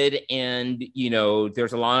good. And,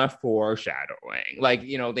 there's a lot of foreshadowing. Like,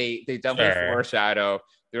 they definitely foreshadow.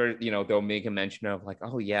 They'll make a mention of like,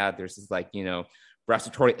 oh yeah, there's this like,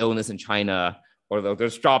 respiratory illness in China, or they'll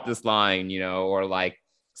just drop this line, or like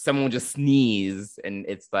someone will just sneeze and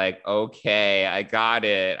it's like, okay, I got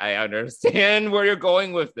it. I understand where you're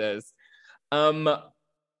going with this.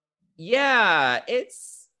 Yeah,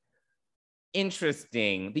 it's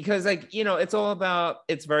interesting because like,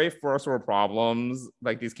 it's very first world problems,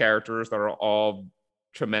 like these characters that are all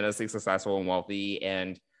tremendously successful and wealthy,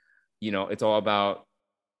 and it's all about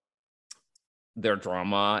their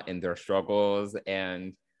drama and their struggles.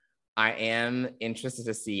 And I am interested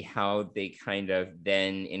to see how they kind of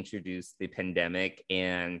then introduce the pandemic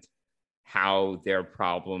and how their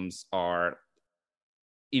problems are,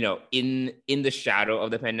 in the shadow of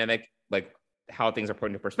the pandemic, like how things are put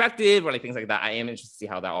into perspective or like things like that. I am interested to see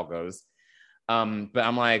how that all goes. But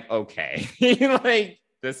I'm like, okay, like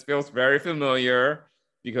this feels very familiar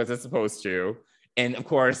because it's supposed to. And of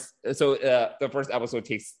course, so the first episode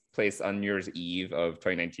takes place on New Year's Eve of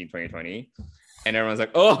 2019, 2020. And everyone's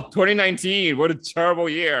like, oh, 2019, what a terrible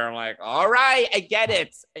year. I'm like, all right, I get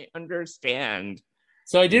it. I understand.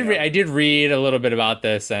 So I did read a little bit about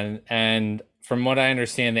this, and from what I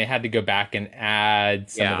understand, they had to go back and add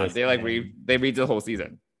some of this. They like they read the whole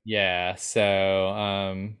season. Yeah.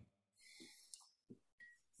 So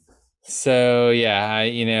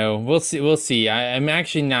yeah, we'll see. I'm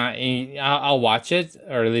actually not. I'll watch it,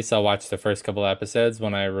 or at least I'll watch the first couple episodes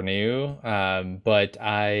when I renew. But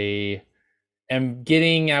I am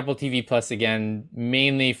getting Apple TV Plus again,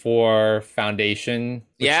 mainly for Foundation.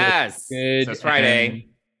 Yes, good. So it's Friday,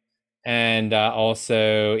 and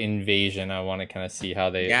also Invasion. I want to kind of see how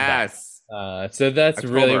they. Yes. So that's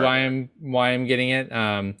October. Really why I'm getting it.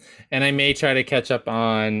 And I may try to catch up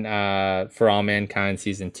on For All Mankind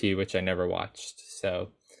season 2, which I never watched.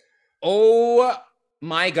 So. Oh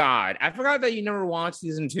my God! I forgot that you never watched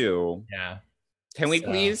season 2. Yeah. Can we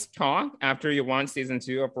please talk after you watch season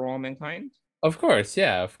 2 of For All Mankind? Of course,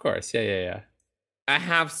 yeah. I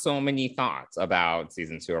have so many thoughts about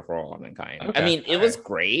season 2 of For All Mankind. Okay. I mean, it was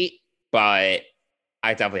great, but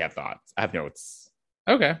I definitely have thoughts. I have notes.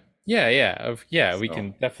 Okay. Yeah. We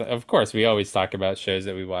can definitely. Of course, we always talk about shows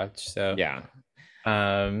that we watch. So yeah.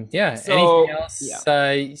 Yeah. So, anything else?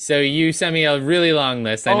 Yeah. So you sent me a really long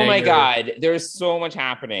list. Oh my God, there's so much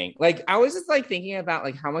happening. Like I was just like thinking about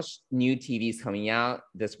like how much new TV is coming out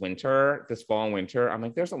this fall and winter. I'm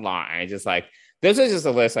like, there's a lot. I just like this is just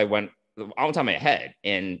a list I went all the time in my head,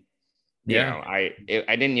 and I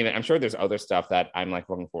didn't even. I'm sure there's other stuff that I'm like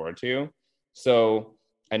looking forward to. So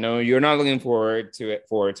I know you're not looking forward to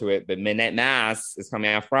it, but Midnight Mass is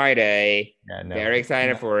coming out Friday. Yeah, no. Very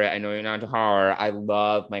excited for it. I know you're not into horror. I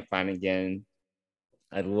love Mike Flanagan.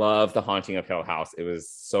 I love The Haunting of Hill House. It was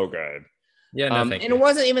so good. Yeah, no, and it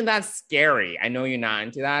wasn't even that scary. I know you're not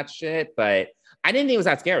into that shit, but I didn't think it was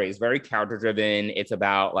that scary. It's very character driven. It's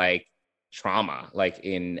about like trauma, like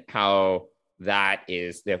in how that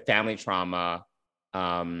is the family trauma,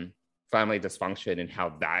 family dysfunction, and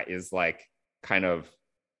how that is like kind of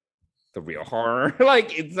the real horror.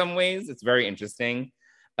 Like in some ways, it's very interesting.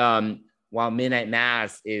 While Midnight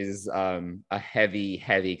Mass is a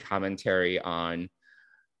heavy commentary on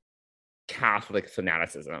Catholic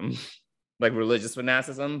fanaticism, like religious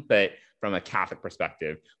fanaticism, but from a Catholic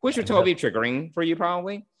perspective, which would totally be triggering for you,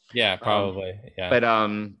 probably. Yeah, probably. Yeah. But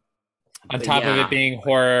on top of it being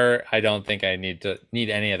horror, I don't think I need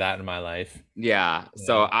any of that in my life. Yeah.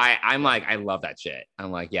 So I'm like, I love that shit.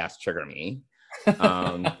 I'm like, yes, trigger me.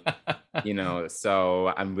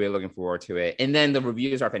 So I'm really looking forward to it. And then the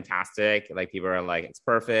reviews are fantastic. Like people are like, it's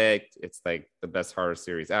perfect. It's like the best horror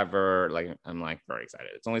series ever. Like I'm like very excited.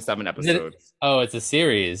 It's only 7 episodes. It's a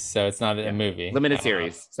series, so it's not a movie. Limited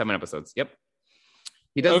series, 7 episodes. Yep.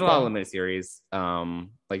 He does a lot of limited series.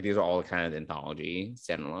 Like these are all kind of anthology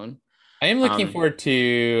standalone. I am looking forward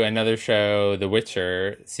to another show, The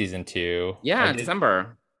Witcher season 2. Yeah,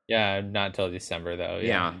 December. Yeah, not until December though.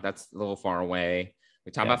 Yeah, that's a little far away.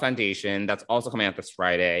 We talk about Foundation. That's also coming out this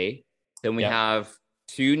Friday. Then we have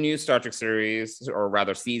 2 new Star Trek series, or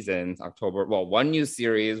rather seasons. October. Well, 1 new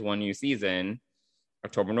series, 1 new season.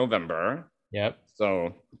 October, November. Yep.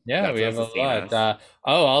 So we have a lot.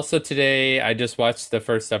 Also today I just watched the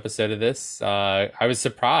first episode of this. I was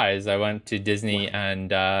surprised. I went to Disney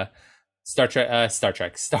and Star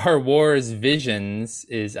Wars Visions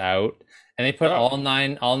is out, and they put all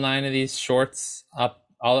nine of these shorts up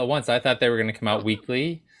all at once. I thought they were going to come out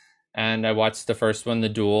weekly, and I watched the first one, The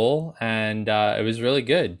Duel, and it was really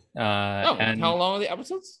good. And how long are the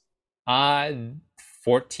episodes?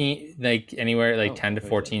 14, like anywhere 10 to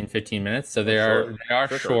 14, 15 minutes. So they are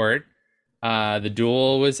short. The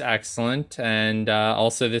Duel was excellent, and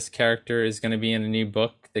also this character is going to be in a new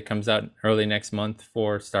book that comes out early next month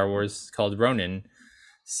for Star Wars called Ronin.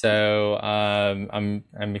 So I'm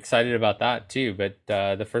excited about that too. But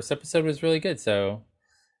the first episode was really good. So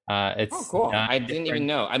it's cool. I didn't even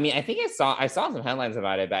know. I mean, I think I saw some headlines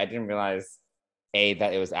about it, but I didn't realize A,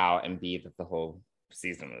 that it was out, and B, that the whole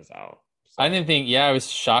season was out. I didn't think. Yeah, I was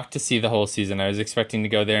shocked to see the whole season. I was expecting to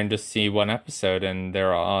go there and just see 1 episode, and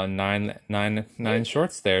there are nine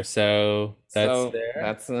shorts there. So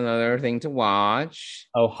that's another thing to watch.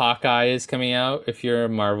 Oh, Hawkeye is coming out. If you're a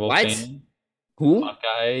Marvel fan, who?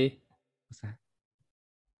 Hawkeye.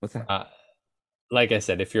 What's that? Like I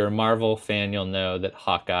said, if you're a Marvel fan, you'll know that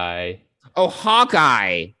Hawkeye. Oh,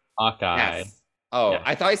 Hawkeye. Yes. Oh, yeah.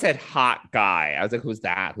 I thought you said hot guy. I was like, who's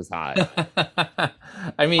that? Who's hot?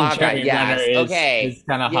 I mean, Jeremy Renner is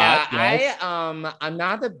kind of hot. Yes. I'm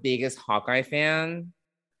not the biggest Hawkeye fan.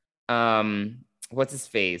 What's his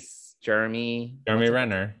face? Jeremy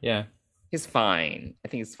Renner. Yeah. He's fine. I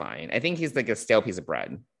think he's fine. I think he's like a stale piece of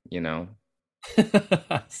bread, I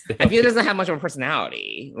feel he doesn't have much of a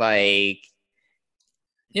personality. Like,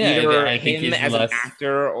 either him as an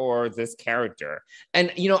actor or this character.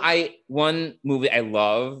 And one movie I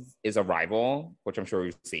love is Arrival, which I'm sure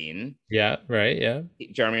you've seen. Yeah, right. Yeah,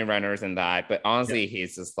 Jeremy Renner's in that, but honestly,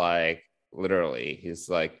 he's just like literally, he's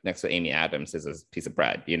like next to Amy Adams is a piece of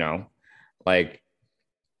bread. Like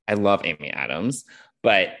I love Amy Adams,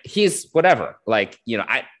 but he's whatever. Like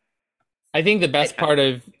I think the best part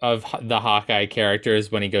of the Hawkeye character is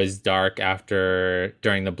when he goes dark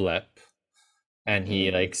during the blip. And he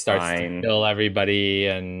starts to kill everybody,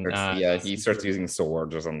 and he starts using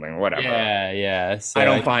swords or something, whatever. Yeah. So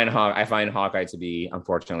I find Hawkeye to be,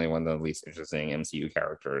 unfortunately, one of the least interesting MCU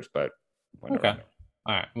characters. But whatever. Okay,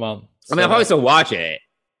 all right. Well, I'll probably still watch it.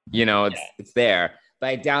 It's there, but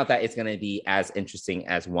I doubt that it's going to be as interesting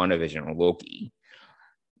as WandaVision or Loki.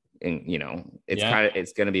 And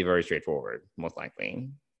it's going to be very straightforward, most likely.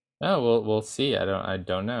 Oh, we'll see. I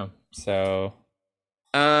don't know. So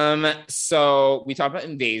we talked about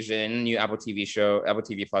Invasion, new Apple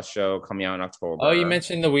TV Plus show coming out in October. Oh, you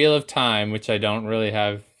mentioned The Wheel of Time, which I don't really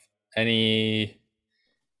have any,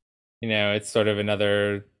 it's sort of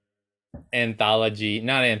another anthology,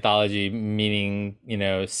 not anthology meaning,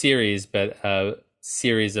 series, but a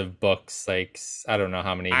series of books. Like, I don't know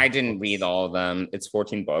how many. I didn't read all of them. It's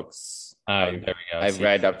 14 books. There we go. I've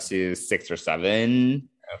read up to 6 or 7.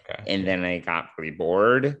 Okay. And then I got pretty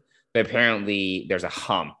bored. But apparently there's a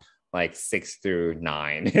hump, like 6 through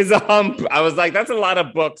 9 is a hump. I was like, that's a lot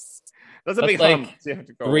of books. That's a big hump. You have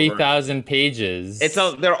to go 3,000 pages.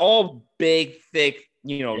 They're all big, thick,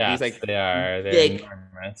 yes, these they're big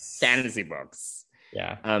enormous fantasy books.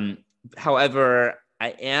 Yeah. However,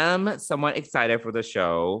 I am somewhat excited for the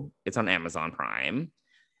show. It's on Amazon Prime.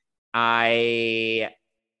 I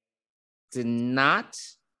did not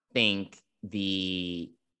think the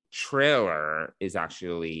trailer is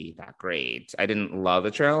actually that great. I didn't love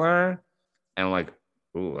the trailer, and I'm like,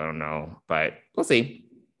 ooh, I don't know, but we'll see.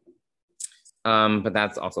 But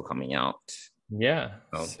that's also coming out. Yeah,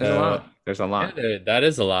 so there's a lot. Yeah, that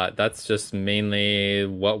is a lot. That's just mainly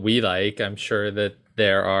what we like. I'm sure that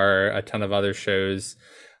there are a ton of other shows.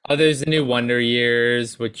 Oh, there's the new Wonder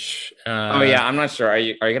Years, which I'm not sure. Are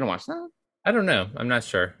you gonna watch that? I don't know. I'm not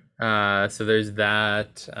sure. So there's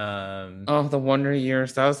that. The Wonder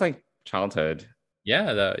Years. That was like childhood.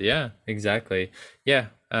 Yeah, exactly. Yeah.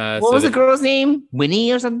 What was the girl's name?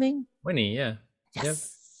 Winnie or something? Winnie, yeah.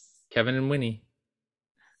 Yes. Kevin and Winnie.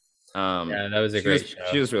 Yeah, that was a great show.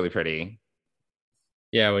 She was really pretty.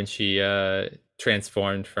 Yeah, when she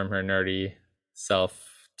transformed from her nerdy self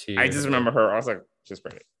to. I just remember her. I was like, she's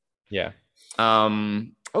pretty. Yeah.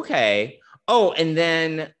 Okay. Oh, and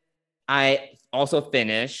then I also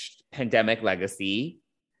finished Pandemic Legacy,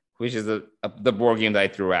 which is the board game that I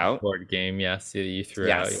threw out. Board game, yes, you threw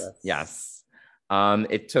out. Yes.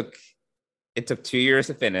 It took 2 years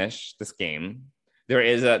to finish this game.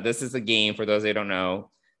 This is a game for those that don't know.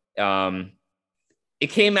 It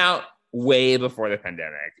came out way before the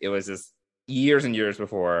pandemic. It was just years and years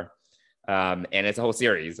before, and it's a whole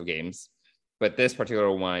series of games. But this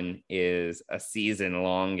particular one is a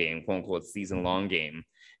season-long game, quote unquote season-long game.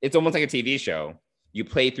 It's almost like a TV show. You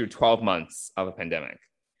play through 12 months of a pandemic,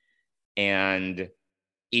 and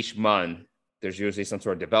each month there's usually some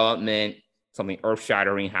sort of development, something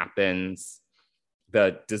earth-shattering happens,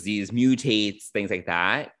 the disease mutates, things like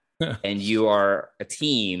that. And you are a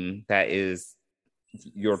team that is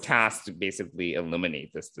your task to basically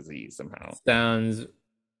eliminate this disease somehow. Sounds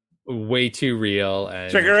way too real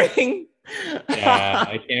and triggering. Yeah,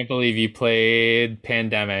 I can't believe you played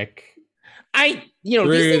Pandemic. These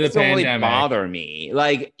things don't really bother me.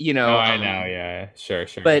 Like, I know, yeah, sure.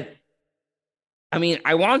 But I mean,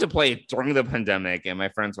 I wanted to play it during the pandemic, and my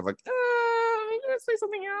friends were like, maybe let's play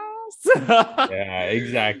something else. Yeah,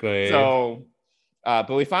 exactly. So,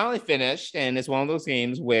 but we finally finished, and it's one of those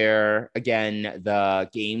games where, again, the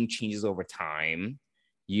game changes over time.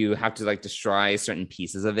 You have to destroy certain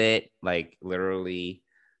pieces of it, like literally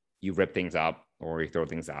you rip things up or you throw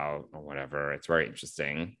things out or whatever. It's very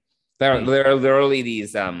interesting. There are literally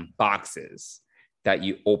these boxes that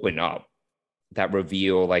you open up that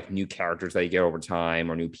reveal new characters that you get over time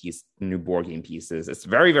or new board game pieces. It's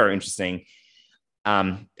very, very interesting.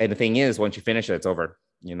 And the thing is, once you finish it, it's over.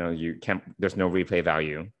 You can't. There's no replay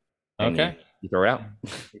value. Okay, you throw it out.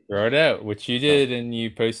 You throw it out, which you did, and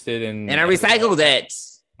you posted, and I recycled it.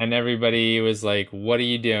 And everybody was like, "What are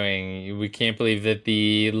you doing? We can't believe that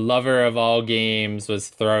the lover of all games was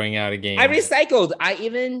throwing out a game." I recycled.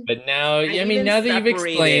 But now, now that you've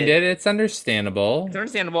explained it, it's understandable. It's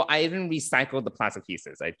understandable. I even recycled the plastic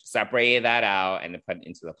pieces. I separated that out and put it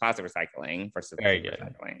into the plastic recycling versus very good.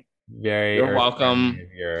 Recycling. You're welcome,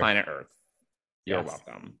 Planet Earth. You're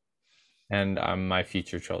welcome. And my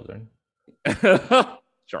future children.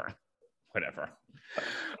 Sure. Whatever.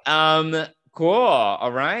 Cool.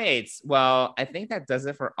 All right. Well, I think that does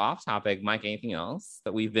it for Off Topic. Mike, anything else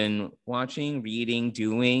that we've been watching, reading,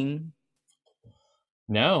 doing?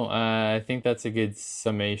 No, I think that's a good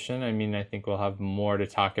summation. I mean, I think we'll have more to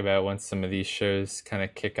talk about once some of these shows kind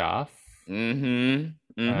of kick off. Yeah.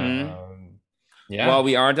 Well,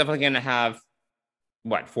 we are definitely going to have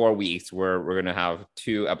 4 weeks where we're going to have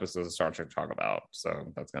 2 episodes of Star Trek to talk about.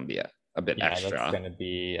 So that's going to be a bit extra. That's going to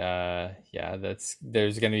be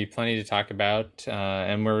there's going to be plenty to talk about,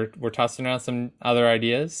 and we're tossing around some other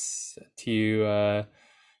ideas to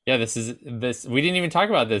this we didn't even talk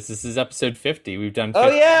about this. This is episode 50. We've done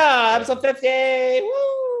 50. Episode 50.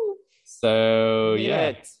 Woo! So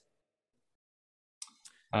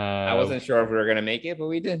I wasn't sure if we were going to make it, but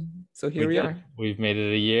we did. So here we are. We've made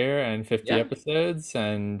it a year and 50 episodes,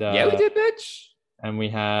 and we did, bitch. And we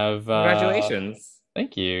have congratulations.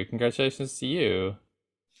 Thank you. Congratulations to you.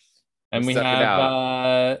 And we have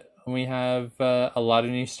a lot of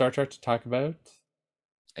new Star Trek to talk about.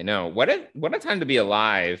 I know. What a time to be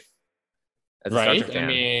alive. As a Star Trek fan. I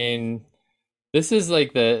mean, this is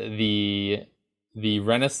like the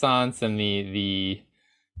renaissance and the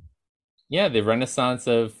renaissance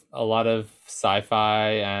of a lot of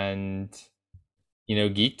sci-fi and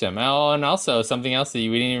geekdom. Oh, and also something else that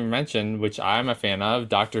we didn't even mention, which I'm a fan of.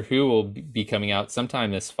 Doctor Who will be coming out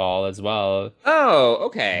sometime this fall as well. Oh,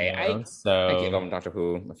 okay. I gave up on Doctor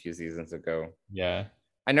Who a few seasons ago. Yeah.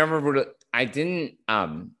 I didn't.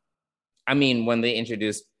 I mean, when they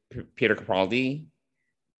introduced Peter Capaldi,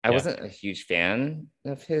 I wasn't a huge fan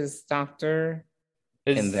of his Doctor.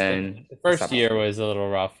 And then the first year was a little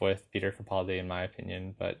rough with Peter Capaldi, in my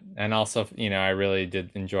opinion. And also, I really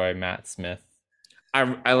did enjoy Matt Smith.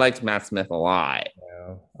 I liked Matt Smith a lot.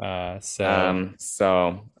 That's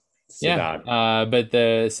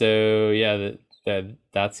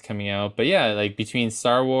coming out. But between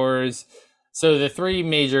Star Wars, so the 3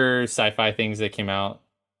 major sci-fi things that came out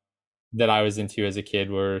that I was into as a kid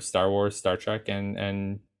were Star Wars, Star Trek,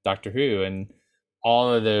 and Doctor Who, and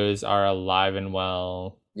all of those are alive and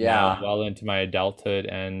well. Well into my adulthood,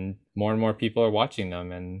 and more people are watching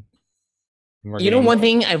them. And one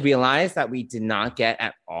thing I realized that we did not get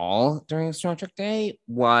at all during Star Trek Day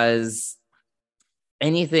was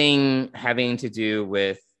anything having to do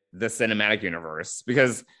with the cinematic universe,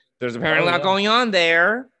 because there's apparently a lot going on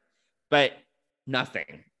there, but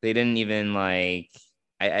nothing. They didn't even like,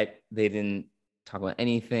 they didn't talk about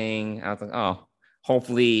anything. I was like, oh,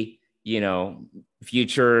 hopefully,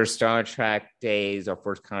 future Star Trek days or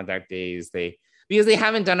First Contact days, because they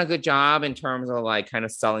haven't done a good job in terms of like kind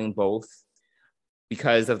of selling both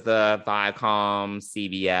because of the Viacom,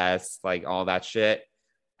 CBS, like all that shit.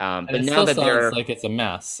 But now that they're like it's a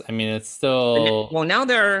mess. I mean, it's still now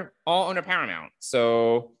they're all under Paramount,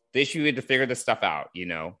 so they should be able to figure this stuff out.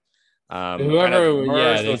 Whoever, kind of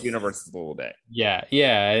merge those universes a little bit.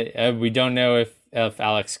 Yeah. We don't know if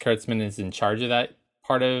Alex Kurtzman is in charge of that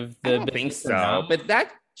part of the. I don't think so, but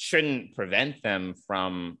that shouldn't prevent them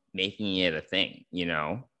from making it a thing.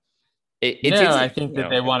 I think that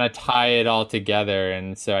they want to tie it all together,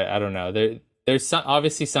 and so I don't know. There's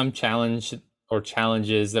obviously some challenges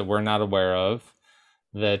that we're not aware of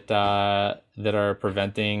that are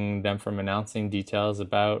preventing them from announcing details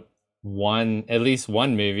about at least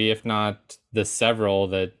one movie, if not the several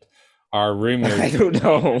that are rumored. I don't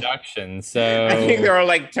know. Production. So I think there are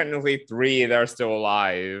like technically 3 that are still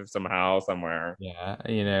alive somehow, somewhere.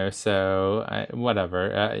 Yeah, so whatever.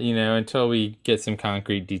 Until we get some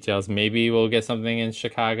concrete details, maybe we'll get something in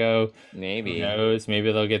Chicago. Maybe. Who knows?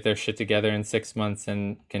 Maybe they'll get their shit together in 6 months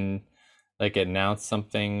and can like announce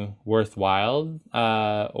something worthwhile,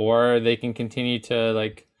 or they can continue to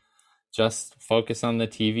like just focus on the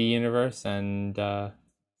TV universe. And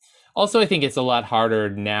also I think it's a lot harder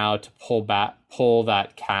now to pull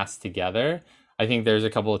that cast together. I think there's a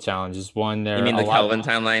couple of challenges. One, you mean the Kelvin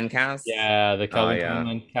timeline cast? Yeah, the Kelvin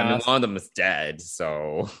timeline cast. I mean, one of them is dead,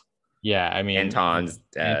 so yeah, I mean Anton's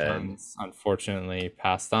dead. Anton's unfortunately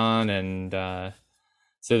passed on, and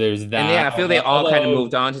so there's that. And I feel they all kind of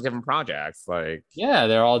moved on to different projects. Like, yeah,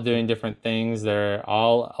 they're all doing different things. They're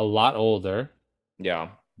all a lot older. Yeah.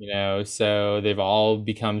 So they've all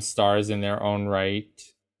become stars in their own right.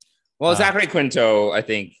 Well, Zachary Quinto, I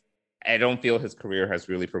don't feel his career has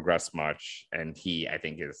really progressed much, and I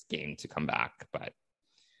think is game to come back. But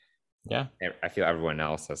yeah, I feel everyone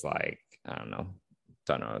else has I don't know,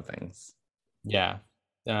 done other things. Yeah.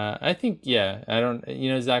 I think, I don't,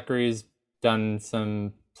 Zachary's done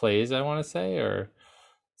some plays, I want to say, or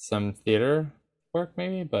some theater work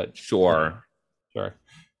maybe, but sure.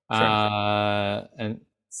 And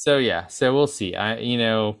so we'll see.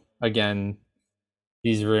 Again,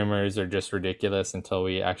 these rumors are just ridiculous until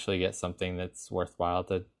we actually get something that's worthwhile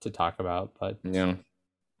to talk about. But yeah,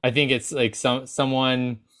 I think it's like some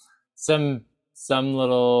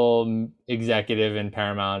little executive in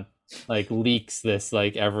Paramount like leaks this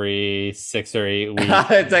like every 6 or 8 weeks.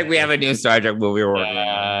 It's like we have a new Star Trek movie we're working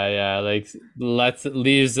on. Yeah, like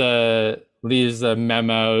leaves a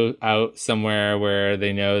memo out somewhere where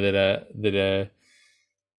they know that a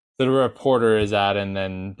reporter is at, and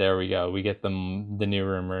then there we go. We get the new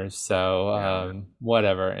rumors. So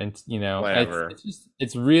whatever, and whatever.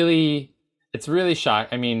 It's really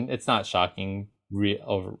shocking. I mean, it's not shocking.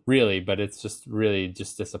 Really, but it's just really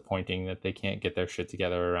just disappointing that they can't get their shit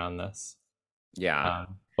together around this. Yeah,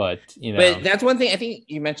 but that's one thing. I think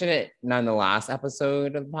you mentioned it not in the last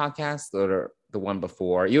episode of the podcast or the one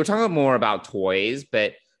before. You were talking more about toys,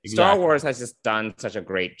 but exactly. Star Wars has just done such a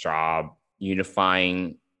great job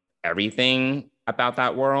unifying everything about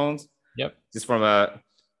that world. Yep, just from a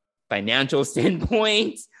financial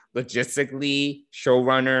standpoint, logistically,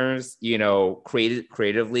 showrunners,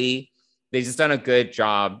 creatively. They've just done a good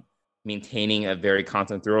job maintaining a very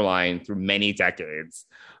constant through line through many decades.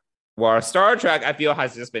 Where Star Trek, I feel,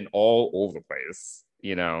 has just been all over the place,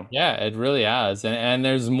 Yeah, it really has. And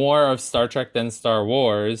there's more of Star Trek than Star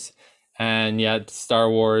Wars. And yet Star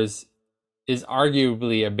Wars is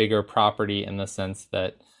arguably a bigger property in the sense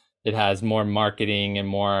that it has more marketing and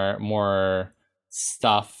more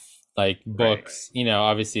stuff like books. Right.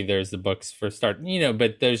 Obviously there's the books for start,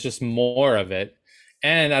 but there's just more of it.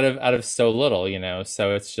 And out of so little,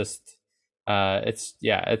 so it's just,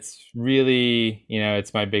 it's really,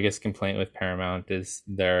 it's my biggest complaint with Paramount is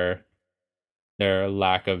their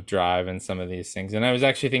lack of drive in some of these things. And I was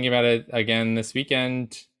actually thinking about it again this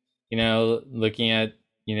weekend, looking at,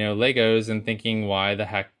 Legos and thinking, why the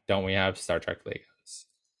heck don't we have Star Trek Legos?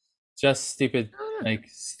 Just stupid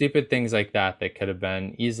things like that could have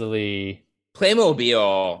been easily.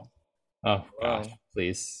 Playmobil. Oh gosh,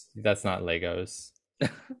 please. That's not Legos.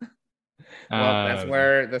 Well, that's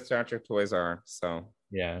where the Star Trek toys are. So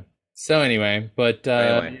yeah. So anyway, but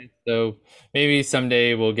so maybe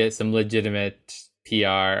someday we'll get some legitimate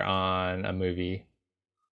PR on a movie.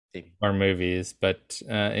 more movies, but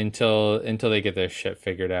until they get their shit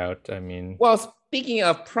figured out, I mean. Well, speaking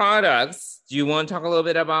of products, do you want to talk a little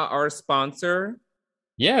bit about our sponsor?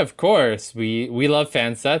 Yeah, of course. We love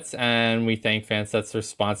Fansets, and we thank Fansets for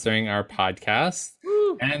sponsoring our podcast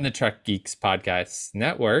and the Trek Geeks Podcast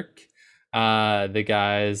Network. The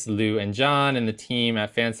guys, Lou and John, and the team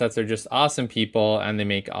at Fansets are just awesome people, and they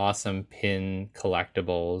make awesome pin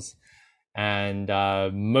collectibles. And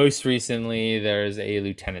most recently, there's a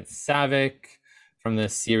Lieutenant Savick from the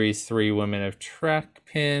Series 3 Women of Trek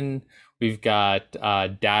pin. We've got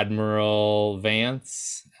Dadmiral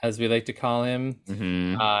Vance, as we like to call him,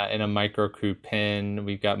 in a micro crew pin.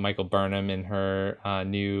 We've got Michael Burnham in her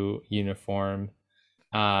new uniform.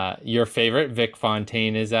 Your favorite, Vic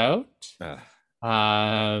Fontaine, is out.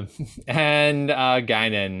 And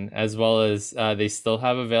Guinan, as well as they still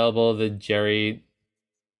have available the Jerry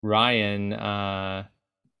Ryan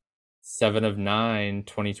 7 of 9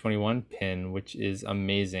 2021 pin, which is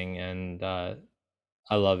amazing, and I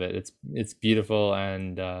love it. It's beautiful,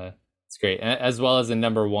 and it's great, as well as the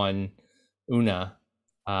number 1 Una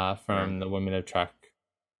from the Women of Trek.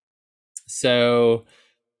 So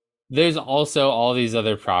there's also all these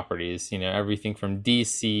other properties, everything from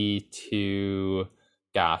DC to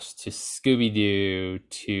Scooby-Doo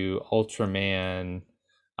to Ultraman.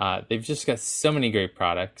 They've just got so many great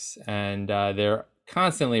products, and they're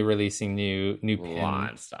constantly releasing new pins. A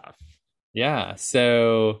lot of stuff. Yeah,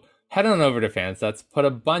 so head on over to Fansets, put a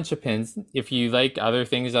bunch of pins. If you like other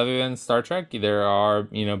things other than Star Trek, there are,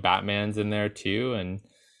 Batman's in there too, and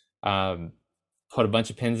put a bunch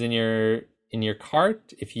of pins in your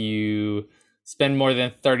cart. If you spend more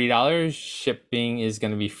than $30, shipping is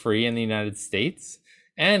going to be free in the United States.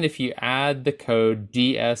 And if you add the code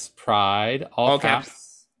DSPride, all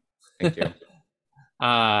caps, thank you.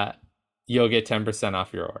 You'll get 10%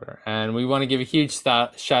 off your order. And we want to give a huge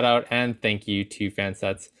shout out and thank you to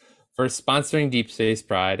Fansets for sponsoring Deep Space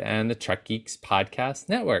Pride and the Trek Geeks Podcast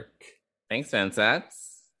Network. Thanks,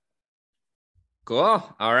 Fansets. Cool.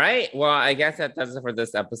 All right. Well, I guess that does it for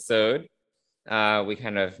this episode. We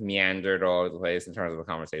kind of meandered all over the place in terms of the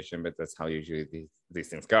conversation, but that's how usually these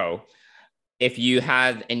things go. If you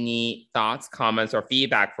have any thoughts, comments, or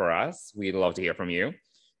feedback for us, we'd love to hear from you.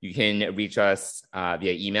 You can reach us via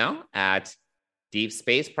email at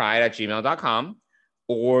deepspacepride@gmail.com,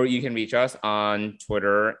 or you can reach us on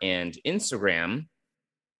Twitter and Instagram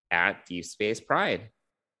at deepspacepride.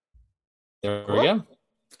 There we go.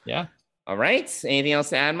 Yeah. All right. Anything else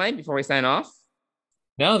to add, Mike, before we sign off?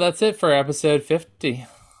 No, that's it for episode 50.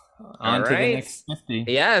 On All to right. the next 50.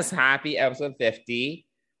 Yes, happy episode 50.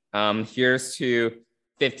 Here's to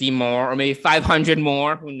 50 more, or maybe 500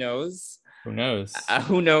 more. Who knows? Who knows?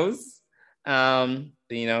 Who knows?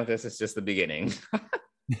 This is just the beginning.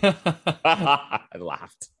 I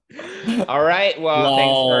laughed. All right. Well,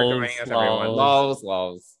 thanks for joining us, everyone. Lols.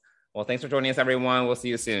 Well, thanks for joining us, everyone. We'll see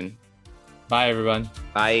you soon. Bye, everyone.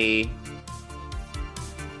 Bye.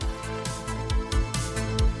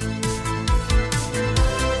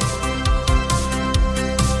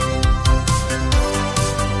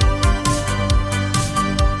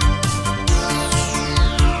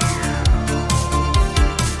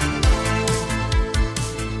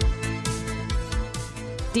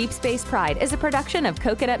 Deep Space Pride is a production of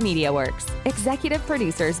Coconut Media Works. Executive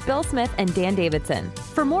producers Bill Smith and Dan Davidson.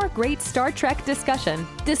 For more great Star Trek discussion,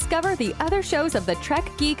 discover the other shows of the Trek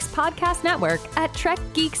Geeks Podcast Network at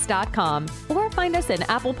trekgeeks.com, or find us in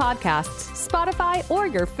Apple Podcasts, Spotify, or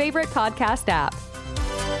your favorite podcast app.